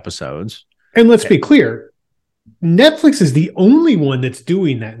 10 episodes. And let's be clear, Netflix is the only one that's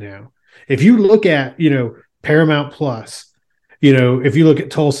doing that now. If you look at, Paramount Plus, if you look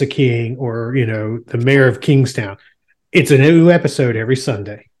at Tulsa King or, the Mayor of Kingstown, it's a new episode every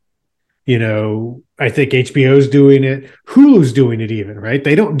Sunday. I think HBO's doing it. Hulu's doing it even, right?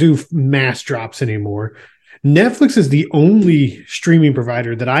 They don't do mass drops anymore. Netflix is the only streaming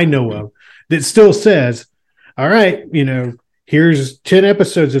provider that I know of that still says, all right, here's 10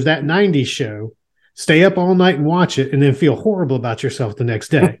 episodes of that 90s show. Stay up all night and watch it and then feel horrible about yourself the next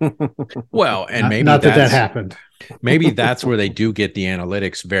day. Well, and maybe not that happened. Maybe that's where they do get the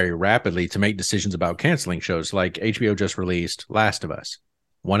analytics very rapidly to make decisions about canceling shows. Like HBO just released Last of Us,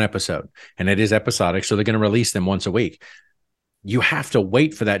 1 episode, and it is episodic, so they're going to release them once a week. You have to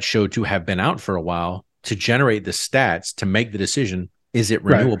wait for that show to have been out for a while to generate the stats to make the decision, is it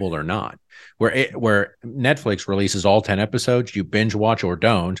renewable or not? Where Netflix releases all 10 episodes, you binge watch or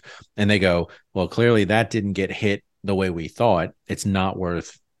don't, and they go, well, clearly that didn't get hit the way we thought. It's not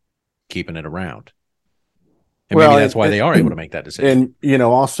worth keeping it around. And maybe that's why they are able to make that decision. And,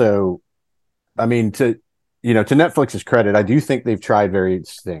 also, I mean, to Netflix's credit, I do think they've tried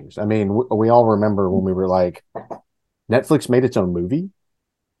various things. I mean, we all remember when we were like, Netflix made its own movie,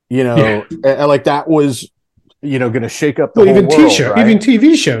 like that was, going to shake up the whole even world, right? Even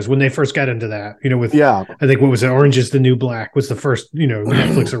TV shows when they first got into that, I think what was it? Orange is the New Black was the first,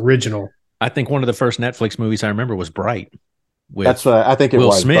 Netflix original. I think one of the first Netflix movies I remember was Bright. That's what I think it Will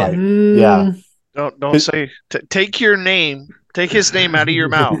was. Smith. Yeah. Don't say take his name out of your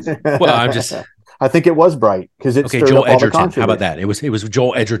mouth. Well, I think it was Bright because it's Joel Edgerton. How about that? It was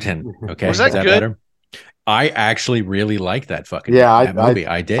Joel Edgerton. Okay, was that good? Better? I actually really liked that fucking movie.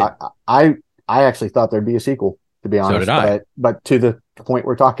 I did. I actually thought there'd be a sequel, to be honest. So did I. But to the point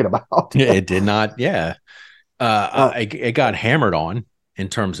we're talking about, it did not. Yeah, it got hammered on in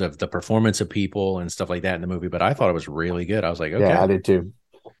terms of the performance of people and stuff like that in the movie. But I thought it was really good. I was like, okay, yeah, I did too.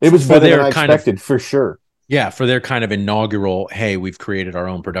 It was better than I expected, for sure. Yeah, for their kind of inaugural, hey, we've created our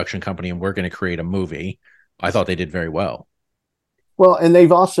own production company and we're going to create a movie. I thought they did very well. Well, and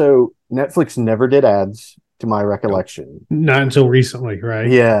Netflix never did ads, to my recollection. Not until recently, right?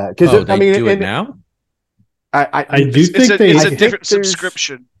 Yeah, because they do it now. I do think it's a different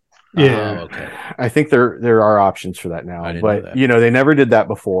subscription. Yeah, okay. I think there are options for that now, but they never did that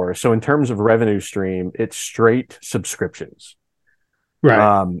before. So in terms of revenue stream, it's straight subscriptions,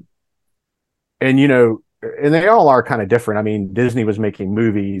 right? And and they all are kind of different. I mean, Disney was making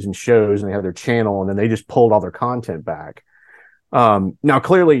movies and shows, and they had their channel, and then they just pulled all their content back. Now,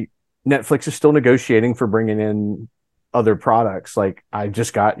 clearly, Netflix is still negotiating for bringing in other products. Like I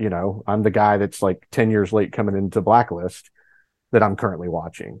just got, I'm the guy that's like 10 years late coming into Blacklist that I'm currently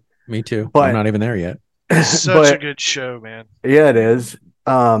watching. Me too. But I'm not even there yet. Such a good show, man. Yeah, it is.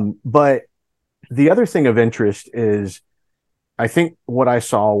 But the other thing of interest is, I think what I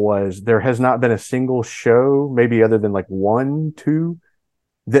saw was there has not been a single show, maybe other than like 1, 2,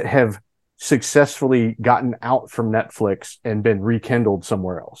 that have successfully gotten out from Netflix and been rekindled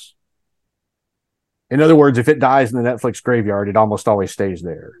somewhere else. In other words, if it dies in the Netflix graveyard, it almost always stays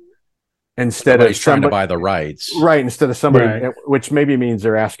there. Instead of trying to buy the rights. Right. Instead of somebody, which maybe means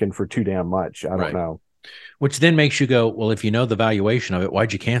they're asking for too damn much. I don't know. Which then makes you go, well, if you know the valuation of it,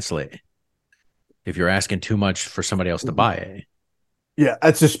 why'd you cancel it? If you're asking too much for somebody else to buy it. Yeah,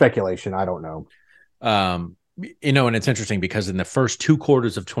 that's just speculation. I don't know. And it's interesting because in the first 2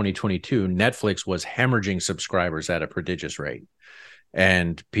 quarters of 2022, Netflix was hemorrhaging subscribers at a prodigious rate.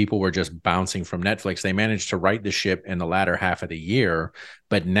 And people were just bouncing from Netflix. They managed to right the ship in the latter half of the year.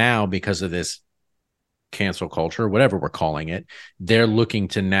 But now, because of this cancel culture, whatever we're calling it, they're looking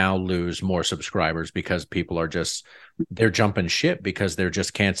to now lose more subscribers because people are they're jumping ship because they're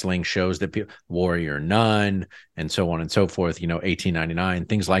just canceling shows that Warrior Nun and so on and so forth, $18.99,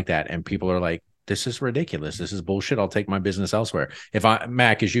 things like that. And people are like, this is ridiculous. This is bullshit. I'll take my business elsewhere.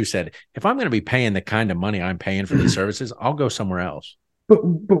 Mac, as you said, if I'm going to be paying the kind of money I'm paying for these services, I'll go somewhere else. But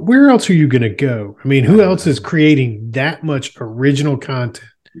where else are you going to go? I mean, who else is creating that much original content?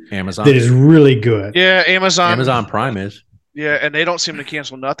 Amazon. That is really good. Yeah, Amazon Prime is. Yeah, and they don't seem to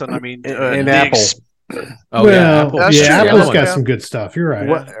cancel nothing. I mean, and Apple. Oh yeah, Apple. That's true. Apple's Yeah. got some good stuff. You're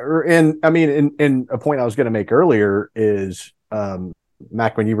right. And I mean, and a point I was going to make earlier is,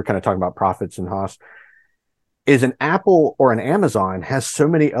 Mac, when you were kind of talking about profits and Haas, is an Apple or an Amazon has so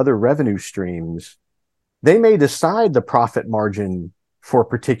many other revenue streams. They may decide the profit margin for a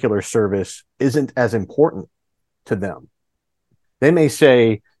particular service isn't as important to them. They may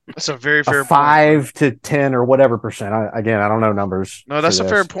say That's a very fair 5 to 10 or whatever percent. I don't know numbers. No, that's a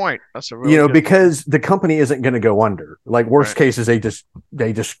fair point. That's a really good because the company isn't going to go under. Like worst cases, they just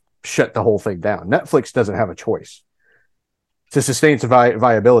shut the whole thing down. Netflix doesn't have a choice to sustain its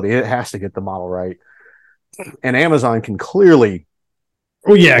viability. It has to get the model right, and Amazon can clearly.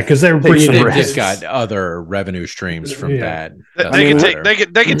 Oh yeah, because they've just got other revenue streams from that. They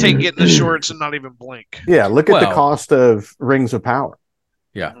can take getting the shorts and not even blink. Yeah, look at the cost of Rings of Power.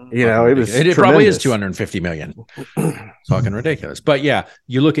 Yeah, it probably is 250 million. Fucking ridiculous. But yeah,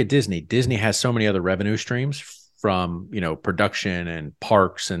 you look at Disney. Disney has so many other revenue streams from production and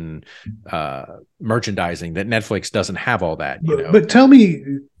parks and merchandising that Netflix doesn't have all that. But tell me,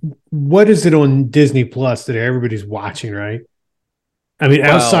 what is it on Disney Plus that everybody's watching? Right. I mean,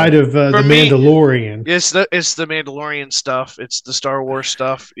 outside of the Mandalorian, it's the Mandalorian stuff. It's the Star Wars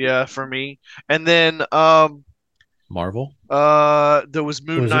stuff. Yeah, for me. And then Marvel. There was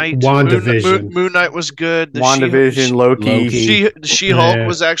Moon Knight. WandaVision. Moon Knight was good. WandaVision, Loki. She-Hulk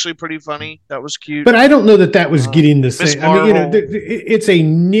was actually pretty funny. That was cute. But I don't know that was getting the same. I mean, it's a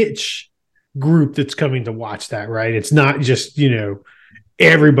niche group that's coming to watch that, right? It's not just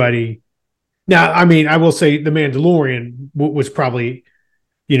everybody. Now, I mean, I will say the Mandalorian was probably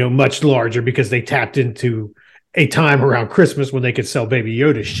much larger because they tapped into a time around Christmas when they could sell Baby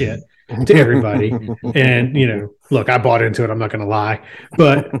Yoda shit to everybody. And, look, I bought into it. I'm not going to lie.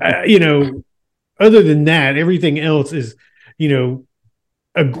 But, other than that, everything else is,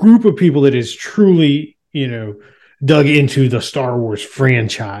 a group of people that is truly, dug into the Star Wars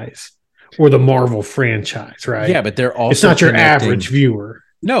franchise or the Marvel franchise, right? Yeah, but they're also it's not your average viewer.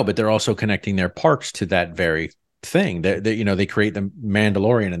 No, but they're also connecting their parks to that very thing. They create the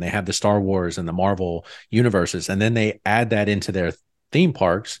Mandalorian and they have the Star Wars and the Marvel universes, and then they add that into their theme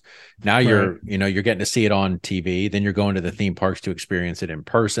parks. Now you're getting to see it on TV. Then you're going to the theme parks to experience it in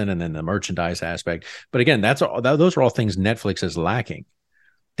person, and then the merchandise aspect. But again, those are all things Netflix is lacking.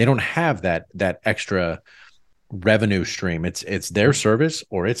 They don't have that extra revenue stream. It's their service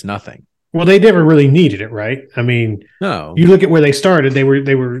or it's nothing. Well, they never really needed it, right? I mean, no. You look at where they started; they were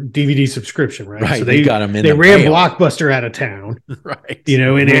DVD subscrision, right? Right. So they got them in. They ran Blockbuster out of town, right?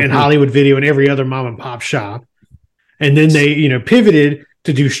 And Hollywood Video and every other mom and pop shop, and then they pivoted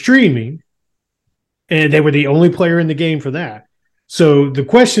to do streaming, and they were the only player in the game for that. So the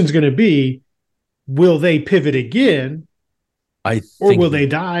question's going to be: will they pivot again, or will they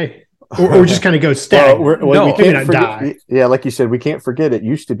die? Or just kind of go stagnant. We can't die. Yeah, like you said, we can't forget it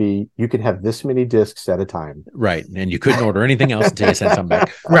used to be you could have this many discs at a time. Right. And you couldn't order anything else until you sent something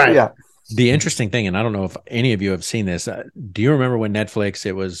back. Right. Yeah. The interesting thing, and I don't know if any of you have seen this, do you remember when Netflix,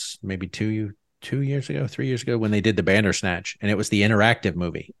 it was maybe 3 years ago, when they did the Bandersnatch, and it was the interactive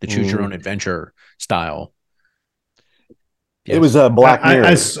movie, the choose your own adventure style. Yes. It was a Black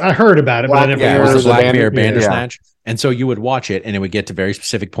Mirror. I heard about it, but I never. Yeah, it was a Black Mirror Bandersnatch. Yeah. And so you would watch it, and it would get to very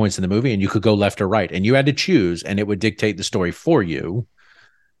specific points in the movie, and you could go left or right, and you had to choose, and it would dictate the story for you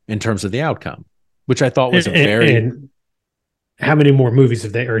in terms of the outcome, which I thought was And how many more movies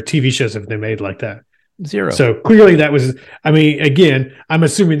have they or TV shows have they made like that? 0. So clearly that was. I mean, again, I'm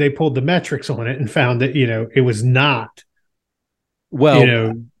assuming they pulled the metrics on it and found that it was not.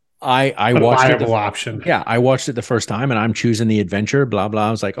 Well, I watched it. Option. Yeah, I watched it the first time, and I'm choosing the adventure. Blah blah. I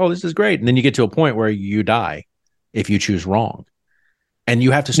was like, oh, this is great. And then you get to a point where you die if you choose wrong, and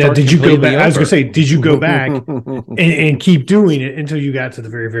you have to start. Now, did you go back? I was going to say, did you go back and keep doing it until you got to the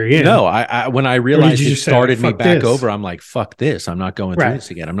very, very end? No, I when I realized it started me back over, I'm like, fuck this. I'm not going through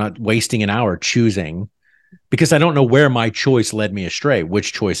this again. I'm not wasting an hour choosing because I don't know where my choice led me astray,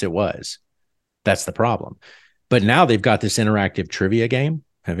 which choice it was. That's the problem. But now they've got this interactive trivia game.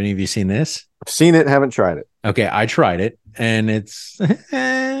 Have any of you seen this? I've seen it, haven't tried it. Okay, I tried it, and it's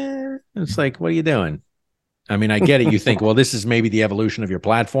like, what are you doing? I mean, I get it. You think, well, this is maybe the evolution of your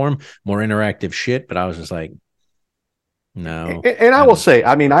platform, more interactive shit. But I was just like, no. And I will say,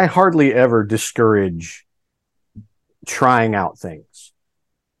 I mean, I hardly ever discourage trying out things.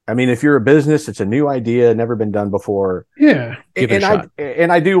 I mean, if you're a business, it's a new idea, never been done before. Yeah. Give it a shot. And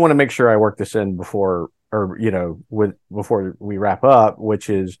I do want to make sure I work this in before we wrap up, which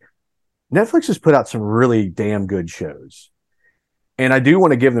is Netflix has put out some really damn good shows. And I do want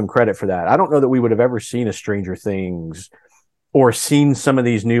to give them credit for that. I don't know that we would have ever seen a Stranger Things or seen some of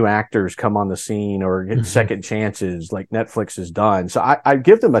these new actors come on the scene or get second chances like Netflix has done. So I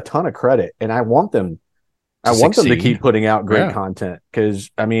give them a ton of credit, and I want them to keep putting out great content, because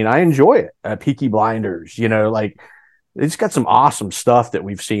I mean, I enjoy it. Peaky Blinders, like it's got some awesome stuff that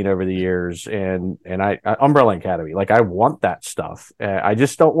we've seen over the years, and I Umbrella Academy, like I want that stuff. I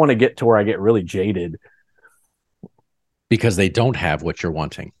just don't want to get to where I get really jaded because they don't have what you're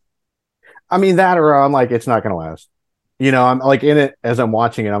wanting. I mean, that, or I'm like, it's not going to last. I'm like in it as I'm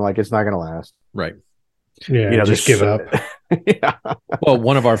watching it. I'm like, it's not going to last. Right. Yeah. Just give up. Yeah. Well,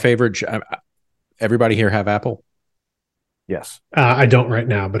 one of our favorite. Everybody here have Apple? Yes. I don't right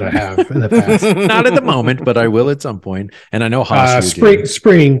now, but I have in the past. Not at the moment, but I will at some point. And I know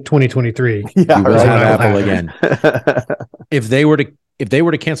spring 2023. Yeah, we will have Apple again. If they were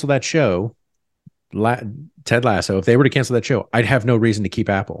to cancel that show, Ted Lasso, if they were to cancel that show, I'd have no reason to keep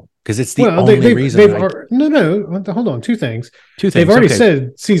Apple, because it's the only reason. No. Hold on. Two things. They've already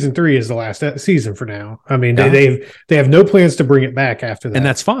said season 3 is the last season for now. I mean, they have no plans to bring it back after that, and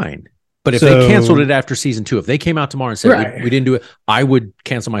that's fine. But if they canceled it after season 2, if they came out tomorrow and said we didn't do it, I would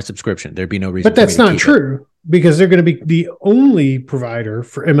cancel my subscription. There'd be no reason. But that's not true, because they're going to be the only provider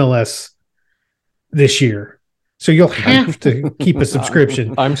for MLS this year. So you'll have to keep a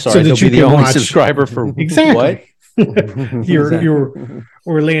subscription. I'm sorry, so that you'll be the only subscriber for exactly what? your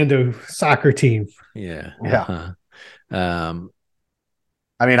Orlando soccer team. Yeah. I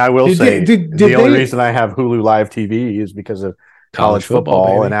mean, I will say the only reason I have Hulu Live TV is because of college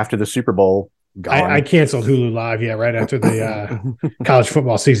football, and after the Super Bowl, I canceled Hulu Live. Yeah, right after the college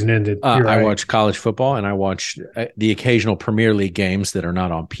football season ended. I watch college football, and I watch the occasional Premier League games that are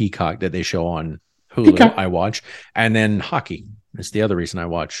not on Peacock that they show on Hulu. Peacock. I watch, and then hockey. That's the other reason I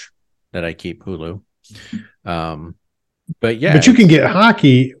watch, that I keep Hulu. But you can get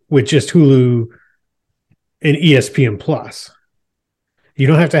hockey with just Hulu and ESPN Plus. You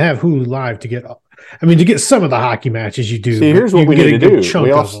don't have to have Hulu Live to get. I mean, to get some of the hockey matches, you do. See, here's what we need to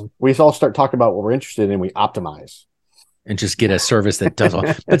do. We all start talking about what we're interested in, and we optimize. And just get a service that does all.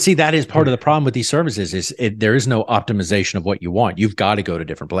 But see, that is part of the problem with these services is there is no optimization of what you want. You've got to go to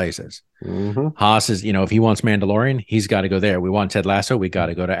different places. Haas is, if he wants Mandalorian, he's got to go there. We want Ted Lasso, we got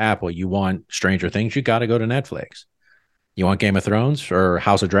to go to Apple. You want Stranger Things, you got to go to Netflix. You want Game of Thrones or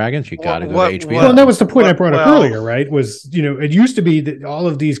House of Dragons, you got to go to HBO. Well, and that was the point I brought up earlier, right? Was, it used to be that all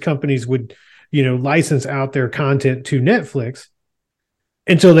of these companies would, license out their content to Netflix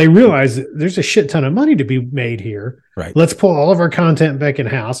until they realize that there's a shit ton of money to be made here. Right. Let's pull all of our content back in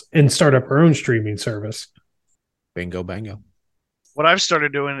house and start up our own streaming service. Bingo, bango. What I've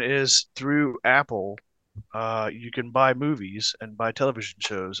started doing is through Apple, you can buy movies and buy television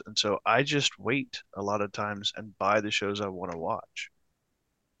shows. And so I just wait a lot of times and buy the shows I want to watch.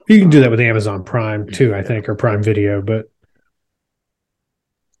 You can do that with Amazon Prime too, I think, or Prime Video, but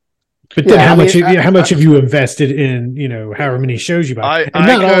then how much have you invested in, however many shows you buy?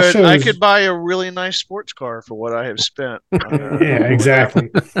 I could buy a really nice sports car for what I have spent. Yeah, exactly.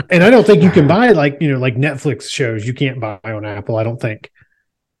 And I don't think you can buy like Netflix shows you can't buy on Apple, I don't think.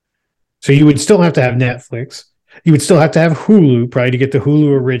 So you would still have to have Netflix. You would still have to have Hulu, probably, to get the Hulu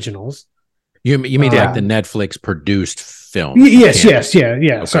originals. You mean like the Netflix produced film? Yes.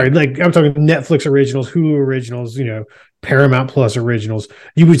 Okay. Sorry, like I'm talking Netflix originals, Hulu originals, Paramount Plus originals.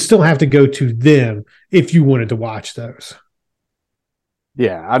 You would still have to go to them if you wanted to watch those.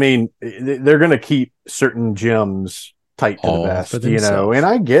 Yeah, I mean, they're going to keep certain gems tight to the vest, and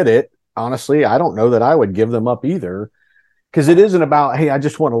I get it. Honestly, I don't know that I would give them up either, because it isn't about, hey, I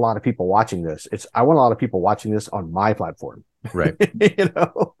just want a lot of people watching this. I want a lot of people watching this on my platform. Right.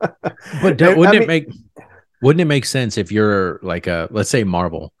 But wouldn't it make sense if you're like let's say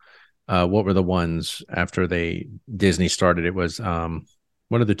Marvel? What were the ones after Disney started? It was one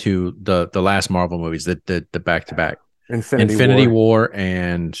of the two, the last Marvel movies, the back-to-back. Infinity War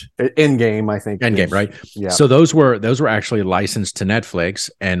and Endgame, I think. Endgame, right? Yeah. So those were actually licensed to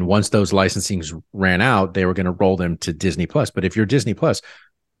Netflix, and once those licensings ran out, they were going to roll them to Disney Plus. But if you're Disney Plus,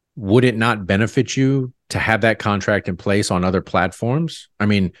 would it not benefit you to have that contract in place on other platforms? I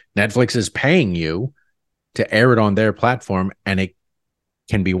mean, Netflix is paying you to air it on their platform, and it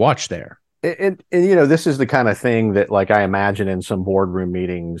can be watched there. And this is the kind of thing that, like, I imagine in some boardroom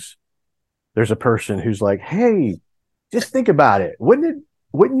meetings, there's a person who's like, hey, just think about it. Wouldn't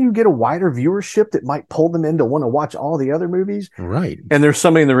you get a wider viewership that might pull them in to want to watch all the other movies? Right. And there's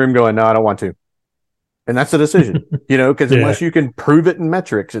somebody in the room going, no, I don't want to. And that's the decision, because unless you can prove it in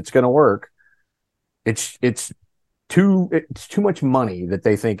metrics, it's going to work. It's too much money that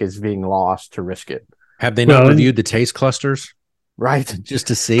they think is being lost to risk it. Have they not reviewed the taste clusters? Right. Just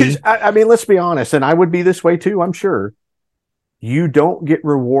to see. I mean, let's be honest. And I would be this way too, I'm sure. You don't get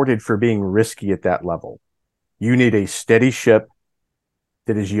rewarded for being risky at that level. You need a steady ship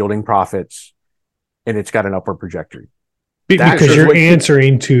that is yielding profits, and it's got an upward trajectory. Because you're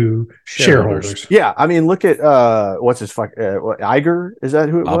answering to shareholders. Yeah, I mean, look at what's his Iger? Is that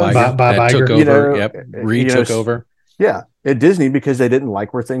who it was? Bob Iger took over. Reed took over. Yeah, at Disney, because they didn't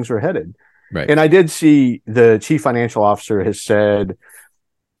like where things were headed. Right. And I did see the chief financial officer has said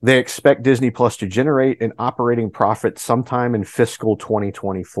they expect Disney Plus to generate an operating profit sometime in fiscal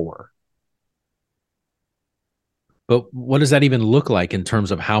 2024. But what does that even look like in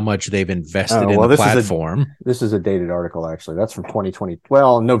terms of how much they've invested in the platform? This is a dated article, actually. That's from 2020.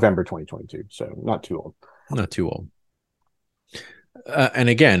 Well, November 2022. So not too old. Not too old. And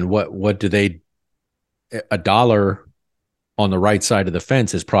again, what do they? $1 on the right side of the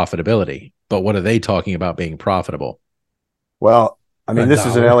fence is profitability. But what are they talking about being profitable? Well, I mean, this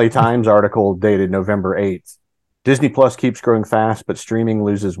is an LA Times article dated November 8th. Disney Plus keeps growing fast, but streaming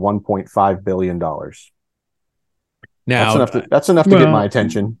loses $1.5 billion. Now that's enough to get my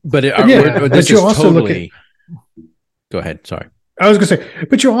attention. But but you also look at. Go ahead. Sorry. I was going to say,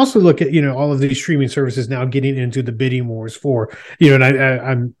 but you also look at all of these streaming services now getting into the bidding wars for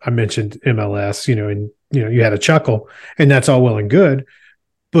and I mentioned MLS, and you had a chuckle, and that's all well and good,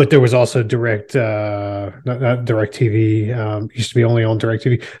 but there was also not Direct TV, used to be only on Direct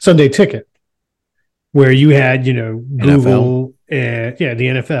TV, Sunday Ticket, where you had Google and the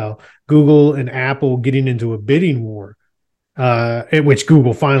NFL, Google and Apple getting into a bidding war, at which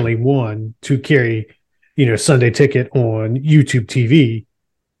Google finally won to carry Sunday Ticket on YouTube TV.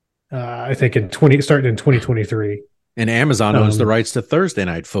 I think starting in 2023. And Amazon owns the rights to Thursday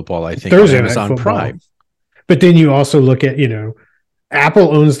Night Football. I think Thursday Amazon Night Football. Prime. But then you also look at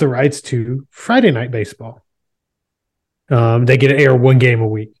Apple owns the rights to Friday Night Baseball. They get to air one game a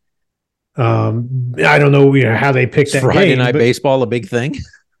week. I don't know how they picked that Friday game, Night Baseball a big thing.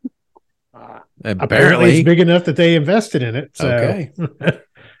 Apparently it's big enough that they invested in it. So. Okay.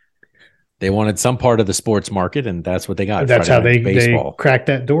 They wanted some part of the sports market, and that's what they got. That's Friday how they cracked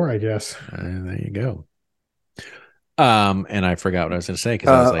that door, I guess. There you go. And I forgot what I was going to say because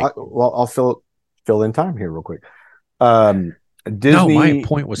I was like, I'll fill in time here real quick. Disney. No, my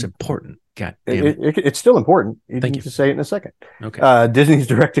point was important. God damn it. It's still important. Thank you. To say it in a second. Okay. Disney's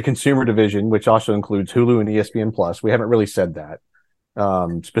direct-to-consumer division, which also includes Hulu and ESPN Plus. We haven't really said that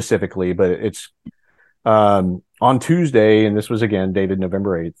specifically, but it's on Tuesday, and this was again dated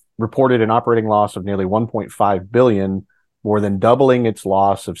November 8th, reported an operating loss of nearly $1.5 billion, more than doubling its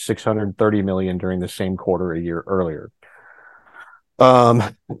loss of $630 million during the same quarter a year earlier.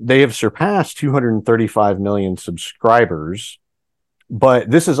 They have surpassed 235 million subscribers,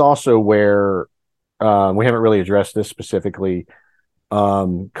 but this is also where we haven't really addressed this specifically.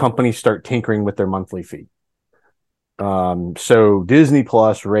 Companies start tinkering with their monthly fee. So Disney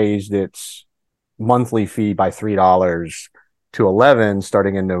Plus raised its monthly fee by $3 to $11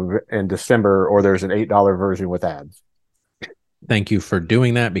 starting in December, or there's an $8 version with ads. Thank you for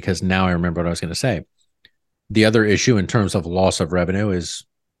doing that, because now I remember what I was going to say. The other issue in terms of loss of revenue is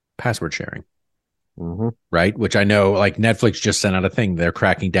password sharing, right? Which I know, like Netflix just sent out a thing. They're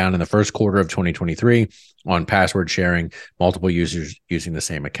cracking down in the first quarter of 2023 on password sharing, multiple users using the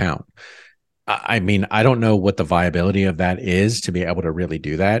same account. I mean, I don't know what the viability of that is to be able to really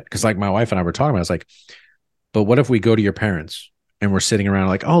do that. Because like my wife and I were talking about, I was like, but what if we go to your parents and we're sitting around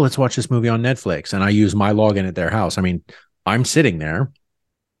like, oh, let's watch this movie on Netflix, and I use my login at their house. I mean, I'm sitting there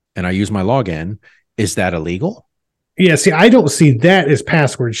and I use my login. Is that illegal? Yeah, see, I don't see that as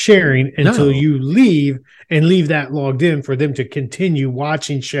password sharing until you leave that logged in for them to continue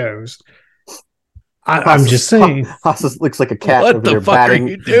watching shows. I'm just saying. This looks like a cat over there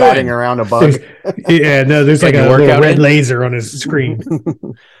batting around a bug. Yeah, no, there's like a little red laser on his screen.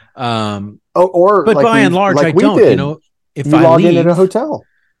 But like by and large, like I don't. Did. If you I log leave in at a hotel.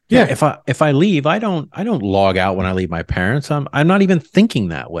 Yeah, if I leave, I don't log out when I leave my parents. I'm not even thinking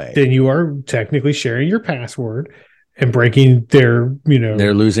that way. Then you are technically sharing your password and breaking their,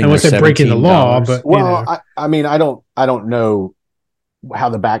 they're losing. I won't say breaking the law, but I mean, I don't know how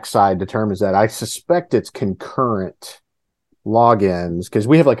the backside determines that. I suspect it's concurrent logins, because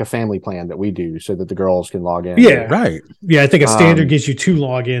we have like a family plan that we do so that the girls can log in. Yeah, right. Yeah, I think a standard gives you 2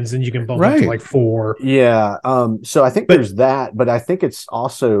 logins, and you can bump up to like 4. Yeah. So I think there's that, but I think it's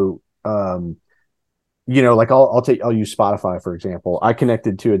also, like I'll use Spotify for example. I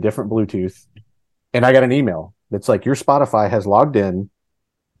connected to a different Bluetooth, and I got an email that's like, your Spotify has logged in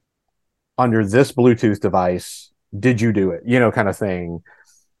under this Bluetooth device. Did you do it? Kind of thing.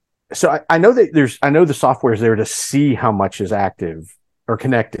 So I know that I know the software is there to see how much is active or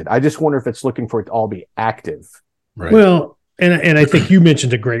connected. I just wonder if it's looking for it to all be active. Right. Well, And I think you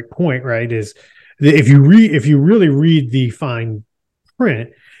mentioned a great point, right? Is that if you really read the fine print,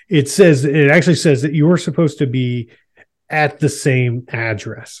 it actually says that you're supposed to be at the same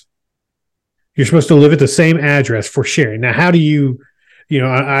address. You're supposed to live at the same address for sharing. Now, how do you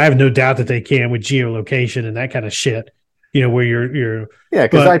I have no doubt that they can with geolocation and that kind of shit. Where you're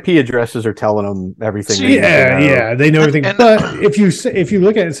because IP addresses are telling them everything. They know everything. But if you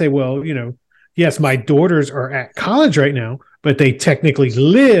look at it and say, well, yes, my daughters are at college right now, but they technically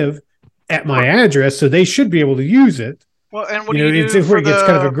live at my address, so they should be able to use it. Well, and what do you do where it gets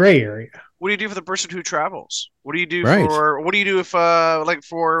kind of a gray area. What do you do for the person who travels? What do you do what do you do if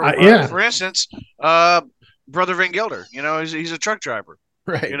for instance, Brother Van Gelder, he's a truck driver.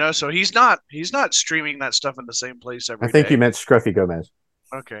 Right. So he's not streaming that stuff in the same place every day. I think you meant Scruffy Gomez.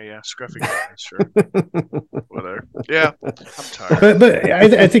 Okay, yeah, Scruffy Gomez, sure. Whatever. Yeah, I'm tired. But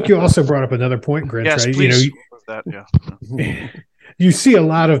I think you also brought up another point, Grinch, yes, right? Please. That, yeah. You see a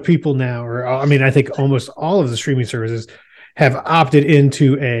lot of people now, I think almost all of the streaming services have opted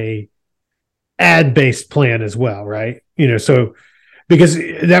into a ad-based plan as well, right? So because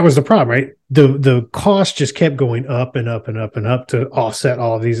that was the problem, right? The cost just kept going up and up and up and up to offset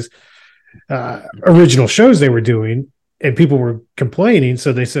all of these original shows they were doing, and people were complaining.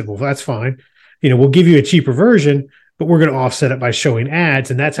 So they said, well, that's fine. We'll give you a cheaper version, but we're going to offset it by showing ads,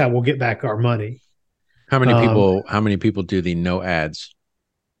 and that's how we'll get back our money. How many people do the no ads?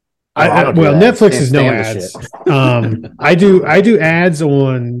 Netflix is no ads. I do ads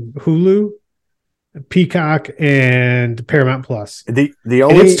on Hulu, Peacock, and Paramount Plus. The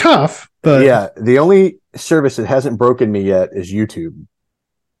only, and it's tough, but the only service that hasn't broken me yet is YouTube,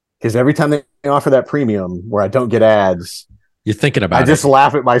 because every time they offer that premium where I don't get ads, you're thinking about I just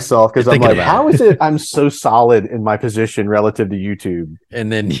laugh at myself because I'm like, how is it I'm so solid in my position relative to YouTube?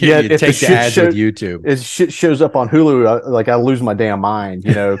 And then you take the ads with YouTube. If shit shows up on Hulu, I lose my damn mind,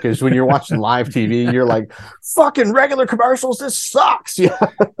 because when you're watching live TV, you're like, fucking regular commercials, this sucks. Yeah.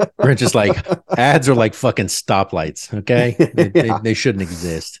 We're just like, ads are like fucking stoplights, okay? They shouldn't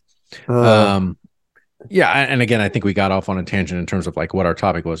exist. And again, I think we got off on a tangent in terms of like what our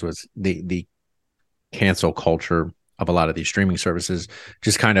topic was the cancel culture of a lot of these streaming services,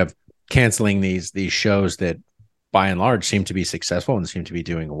 just kind of canceling these shows that by and large seem to be successful and seem to be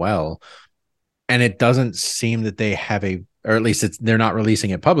doing well. And it doesn't seem that they have or at least they're not releasing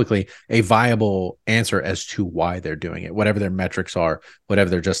it publicly, a viable answer as to why they're doing it, whatever their metrics are,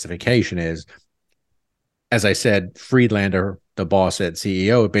 whatever their justification is. As I said, Friedlander, the boss at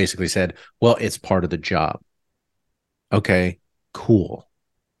CEO, basically said, well, it's part of the job. Okay, cool.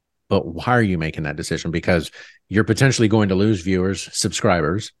 But why are you making that decision? Because you're potentially going to lose viewers,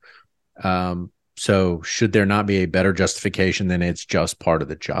 subscribers. So should there not be a better justification than it's just part of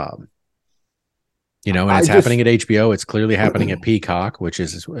the job? And it's happening at HBO. It's clearly happening at Peacock, which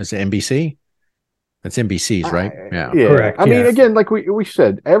is NBC. That's NBC's, right? Yeah, correct. I mean, again, like we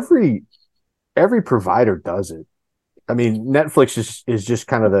said, every provider does it. I mean, Netflix is just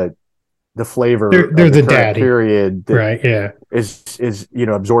kind of the flavor. They're the daddy period, right? Yeah, is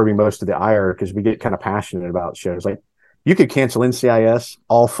absorbing most of the ire because we get kind of passionate about shows. Like you could cancel NCIS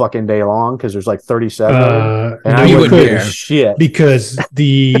all fucking day long because there's like 37, and I wouldn't give a shit because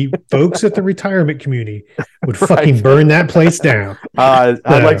the folks at the retirement community would fucking burn that place down. I'd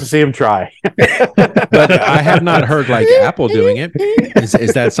like to see them try, but I have not heard like Apple doing it.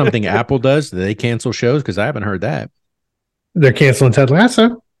 Is that something Apple does? Do they cancel shows? Because I haven't heard that. They're canceling Ted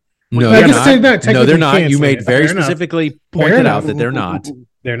Lasso. No, they're not. No, they're not. You made very specifically pointed out that they're not.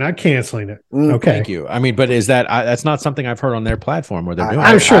 They're not canceling it. Okay. Thank you. I mean, but is that's not something I've heard on their platform where they're doing?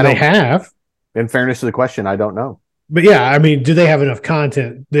 I'm sure they have. In fairness to the question, I don't know. But yeah, I mean, do they have enough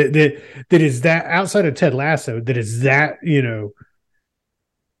content that is that outside of Ted Lasso that is that,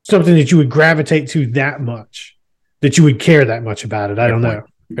 something that you would gravitate to that much, that you would care that much about it? I don't know.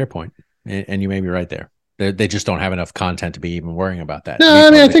 Fair point. And you may be right there. They just don't have enough content to be even worrying about that. No,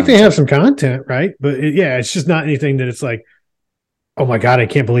 I mean, I think they have some content, right? But it's just not anything that it's like, oh my God, I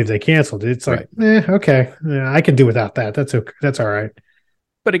can't believe they canceled it. It's like, okay, I can do without that. That's okay. That's all right.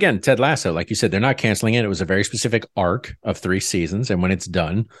 But again, Ted Lasso, like you said, they're not canceling it. It was a very specific arc of 3 seasons. And when it's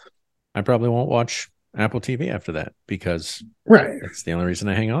done, I probably won't watch Apple TV after that because that's the only reason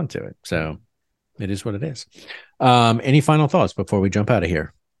I hang on to it. So it is what it is. Any final thoughts before we jump out of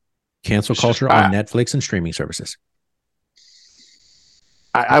here? Cancel culture on Netflix and streaming services.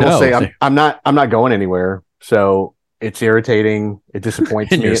 I will say I'm not going anywhere. So it's irritating. It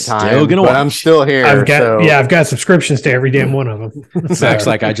disappoints me at times. But I'm still here. I've got subscriptions to every damn one of them. Max,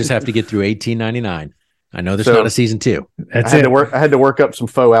 like I just have to get through $18.99. I know there's not a season 2. I had to work up some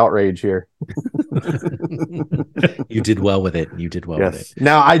faux outrage here. You did well with it. You did well with it.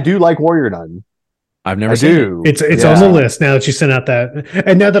 Now I do like Warrior Nun. I've never seen it. It's on the list now that you sent out that,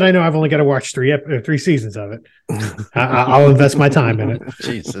 and now that I know I've only got to watch three seasons of it, I'll invest my time in it.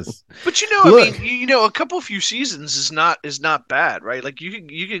 Jesus. But I mean, a few seasons is not bad, right? Like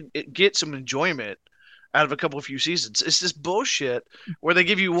you can get some enjoyment out of a few seasons. It's this bullshit where they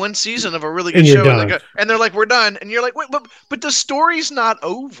give you one season of a really good show and they're like, we're done, and you're like, wait, but the story's not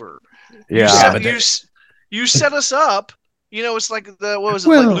over. Yeah, you set us up. It's like like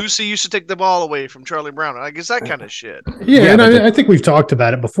Lucy used to take the ball away from Charlie Brown. I guess that kind of shit. Yeah, and I think we've talked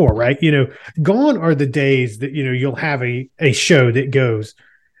about it before, right? Gone are the days that you'll have a show that goes,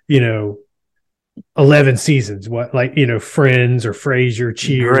 11 seasons. What, like Friends or Frasier,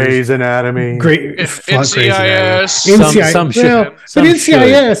 Cheers, Grey's Anatomy, NCIS, some should. But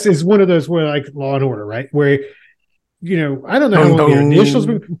NCIS is one of those where like Law and Order, right? Where I don't know how long the initials,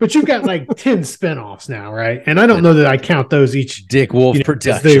 but you've got like 10 spinoffs now, right? And I don't know that I count those each. Dick Wolf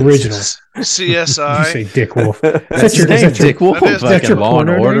Productions. The original. CSI. You say Dick Wolf. That's your name, Dick Wolf. That's your Law and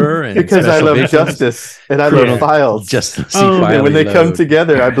Order. And because I love justice and I love files. And when they come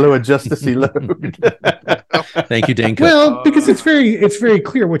together, I blow a justicey load. Thank you, Danko. Well, because it's very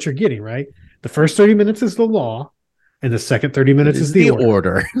clear what you're getting, right? The first 30 minutes is the law, and the second 30 minutes is the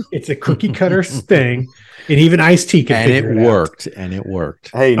order. It's a cookie cutter thing. And even Ice-T can figure it out. And it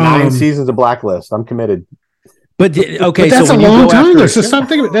worked. Hey, 9 seasons of Blacklist. I'm committed. But that's a long time. There's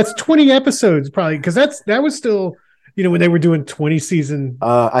something that's 20 episodes probably, because that was still when they were doing 20 season.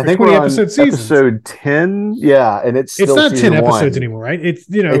 I think we're on episode 10. Yeah, and it's not 10 episodes anymore, right?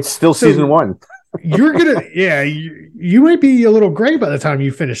 It's still season 1. You're gonna you might be a little gray by the time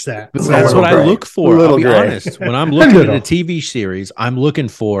you finish that. So that's what I look for. I'll be honest. When I'm looking at a TV series, I'm looking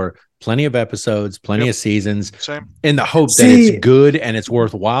for plenty of episodes, plenty of seasons, in the hope that it's good and it's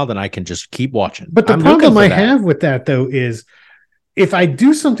worthwhile. Then I can just keep watching. But the problem I have with that though is if I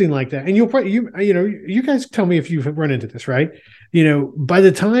do something like that, and you'll probably you guys tell me if you've run into this, right? By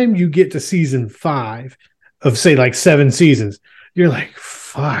the time you get to season 5 of say like 7 seasons, you're like,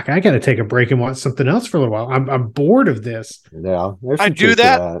 fuck, I got to take a break and watch something else for a little while. I'm bored of this. Yeah, I do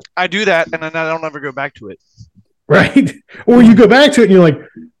that. I do that, and then I don't ever go back to it. Right? Or you go back to it, and you're like,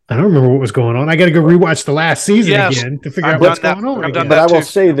 I don't remember what was going on. I got to go rewatch the last season again to figure out what's going on. But I will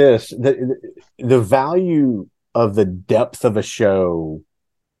say this: the value of the depth of a show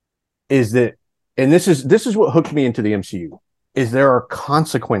is that, and this is what hooked me into the MCU, is there are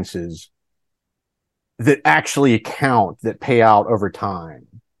consequences that actually count, that pay out over time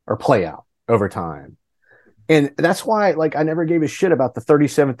or play out over time. And that's why, like, I never gave a shit about the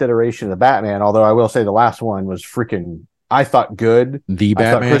 37th iteration of the Batman, although I will say the last one was freaking, I thought good. The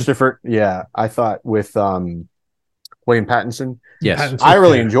Batman? I thought with William Pattinson. Yes. I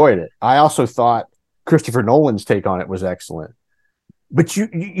really enjoyed it. I also thought Christopher Nolan's take on it was excellent. But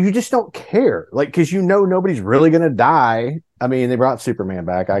you just don't care. Like, because nobody's really going to die. I mean, they brought Superman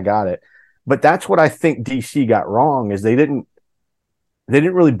back. I got it. But that's what I think DC got wrong, is they didn't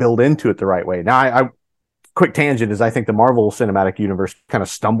really build into it the right way. Now, I quick tangent is I think the Marvel Cinematic Universe kind of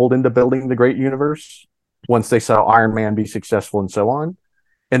stumbled into building the great universe once they saw Iron Man be successful and so on.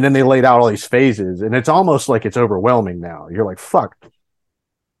 And then they laid out all these phases, and it's almost like it's overwhelming now. You're like, fuck.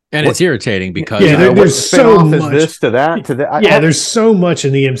 And it's irritating because there's so much. Is this to that to that? There's so much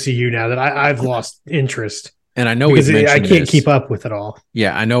in the MCU now that I've lost interest. And I know because I can't keep up with it all.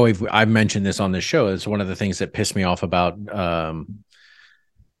 Yeah, I know I've mentioned this on this show. It's one of the things that pissed me off about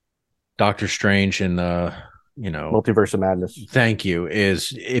Doctor Strange and Multiverse of Madness. Thank you.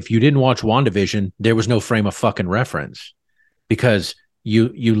 Is if you didn't watch WandaVision, there was no frame of fucking reference, because you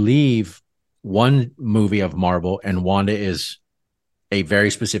leave one movie of Marvel and Wanda is a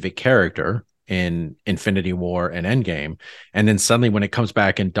very specific character in Infinity War and Endgame, and then suddenly when it comes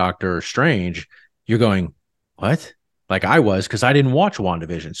back in Doctor Strange, you're going, what? Like I was, because I didn't watch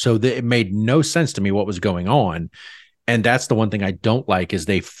WandaVision. So it made no sense to me what was going on. And that's the one thing I don't like, is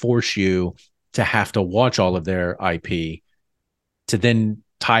they force you to have to watch all of their IP to then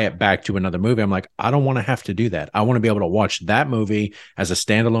tie it back to another movie. I'm like, I don't want to have to do that. I want to be able to watch that movie as a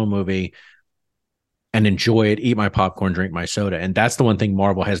standalone movie and enjoy it, eat my popcorn, drink my soda. And that's the one thing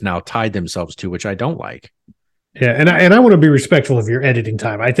Marvel has now tied themselves to, which I don't like. Yeah, and I want to be respectful of your editing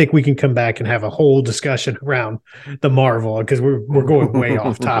time. I think we can come back and have a whole discussion around the Marvel, because we're going way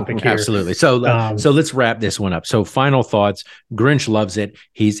off topic here. Absolutely. So let's wrap this one up. So final thoughts. Grinch loves it.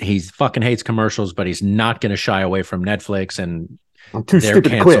 He's fucking hates commercials, but he's not going to shy away from Netflix and I'm too stupid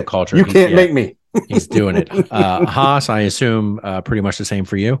to quit. Culture. You can't make me. He's doing it. Haas, I assume pretty much the same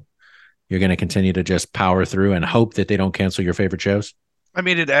for you. You're going to continue to just power through and hope that they don't cancel your favorite shows. I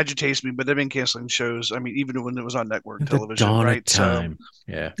mean, it agitates me, but they've been canceling shows. I mean, even when it was on network The television, dawn right? of time.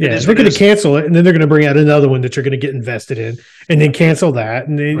 Yeah. Yeah, is they're what it going is. to cancel it, and then they're going to bring out another one that you're going to get invested in, and then cancel that,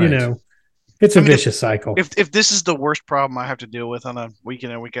 and then, Right. it's a I mean, vicious cycle. If this is the worst problem I have to deal with on a week in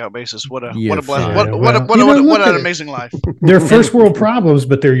and week out basis, what a You're blessing! fine. What an amazing life. They're first world problems,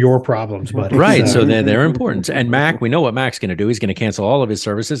 but they're your problems, buddy. Right. So they're important. And Mac, we know what Mac's going to do. He's going to cancel all of his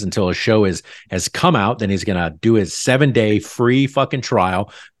services until a show has come out. Then he's going to do his 7-day free fucking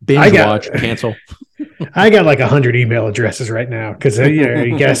trial, binge watch, cancel. I got like 100 email addresses right now because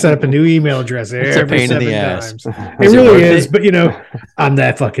you got to set up a new email address every a pain in 7 the ass. times. It really is, but I'm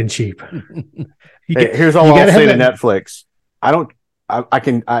that fucking cheap. Here's all I'll say to Netflix.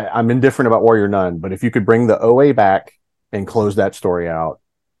 I'm indifferent about Warrior Nun, but if you could bring the OA back and close that story out,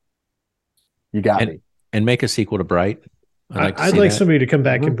 you got me. And make a sequel to Bright. I'd like somebody to come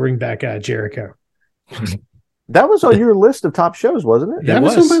back and bring back Jericho. That was on your list of top shows, wasn't it? That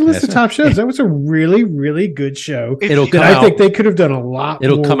was on my list of top shows. That was a really, really good show. I think they could have done a lot.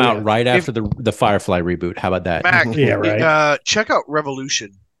 It'll come out right after the Firefly reboot. How about that? Mac, yeah, right. Check out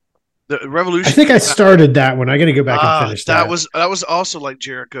Revolution. The Revolution. I think I started that one. I got to go back and finish that. That was also like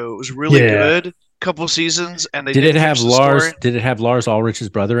Jericho. It was really good. Couple seasons, and they did it have Lars? Did it have Lars Ulrich's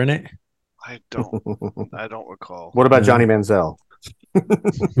brother in it? I don't recall. What about Johnny Manziel?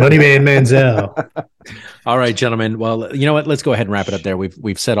 Money Man Manziel. All right, gentlemen. Well, you know what? Let's go ahead and wrap it up there.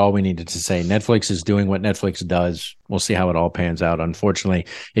 We've said all we needed to say. Netflix is doing what Netflix does. We'll see how it all pans out. Unfortunately,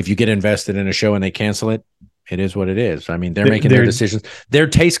 if you get invested in a show and they cancel it, it is what it is. I mean, they're making their decisions. Their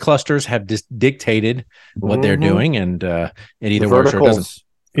taste clusters have dictated what they're doing, and it either works or it doesn't.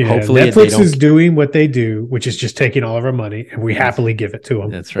 Yeah, hopefully Netflix is doing what they do, which is just taking all of our money, and we happily give it to them.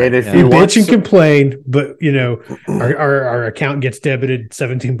 That's right. And if you bitch and complain, but our account gets debited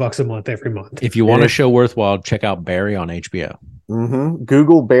 $17 a month every month. If you want a show worthwhile, check out Barry on HBO. Mm-hmm.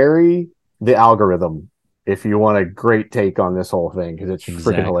 Google Barry, the algorithm, if you want a great take on this whole thing, because it's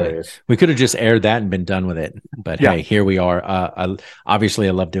freaking hilarious. We could have just aired that and been done with it, but hey, here we are. Obviously,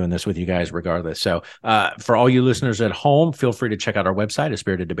 I love doing this with you guys regardless. So for all you listeners at home, feel free to check out our website,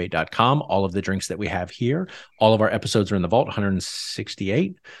 aspiriteddebate.com. All of the drinks that we have here, all of our episodes are in the vault,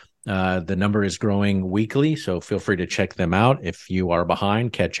 168. The number is growing weekly, so feel free to check them out. If you are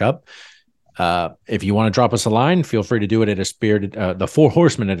behind, catch up. If you want to drop us a line, feel free to do it at the 4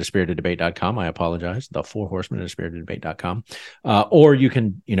 horsemen at aspiriteddebate.com. I apologize. The 4 horsemen at aspiriteddebate.com. Or you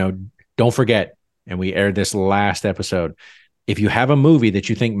can, don't forget, and we aired this last episode. If you have a movie that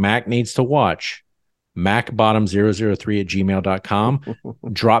you think Mac needs to watch, macbottom003@gmail.com.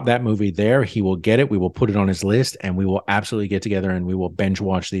 Drop that movie there. He will get it. We will put it on his list, and we will absolutely get together and we will binge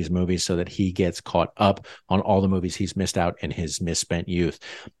watch these movies so that he gets caught up on all the movies he's missed out in his misspent youth.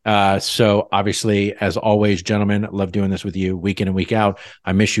 So obviously, as always, gentlemen, love doing this with you week in and week out.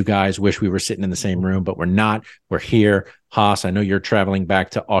 I miss you guys. Wish we were sitting in the same room, but we're not. We're here. Haas, I know you're traveling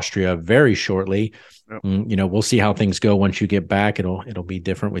back to Austria very shortly. We'll see how things go once you get back. It'll be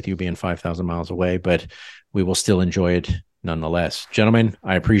different with you being 5,000 miles away, but we will still enjoy it nonetheless. Gentlemen,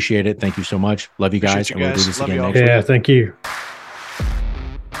 I appreciate it. Thank you so much. Love you guys. And we'll do this again next week. Yeah, thank you.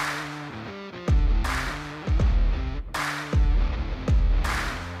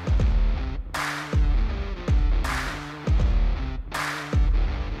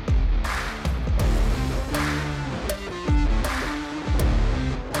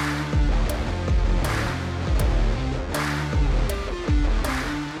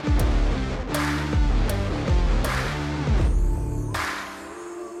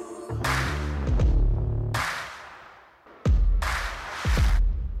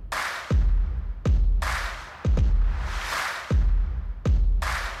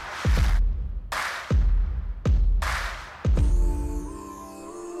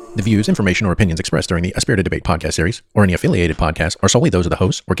 The views, information, or opinions expressed during the A Spirited Debate podcast series or any affiliated podcast are solely those of the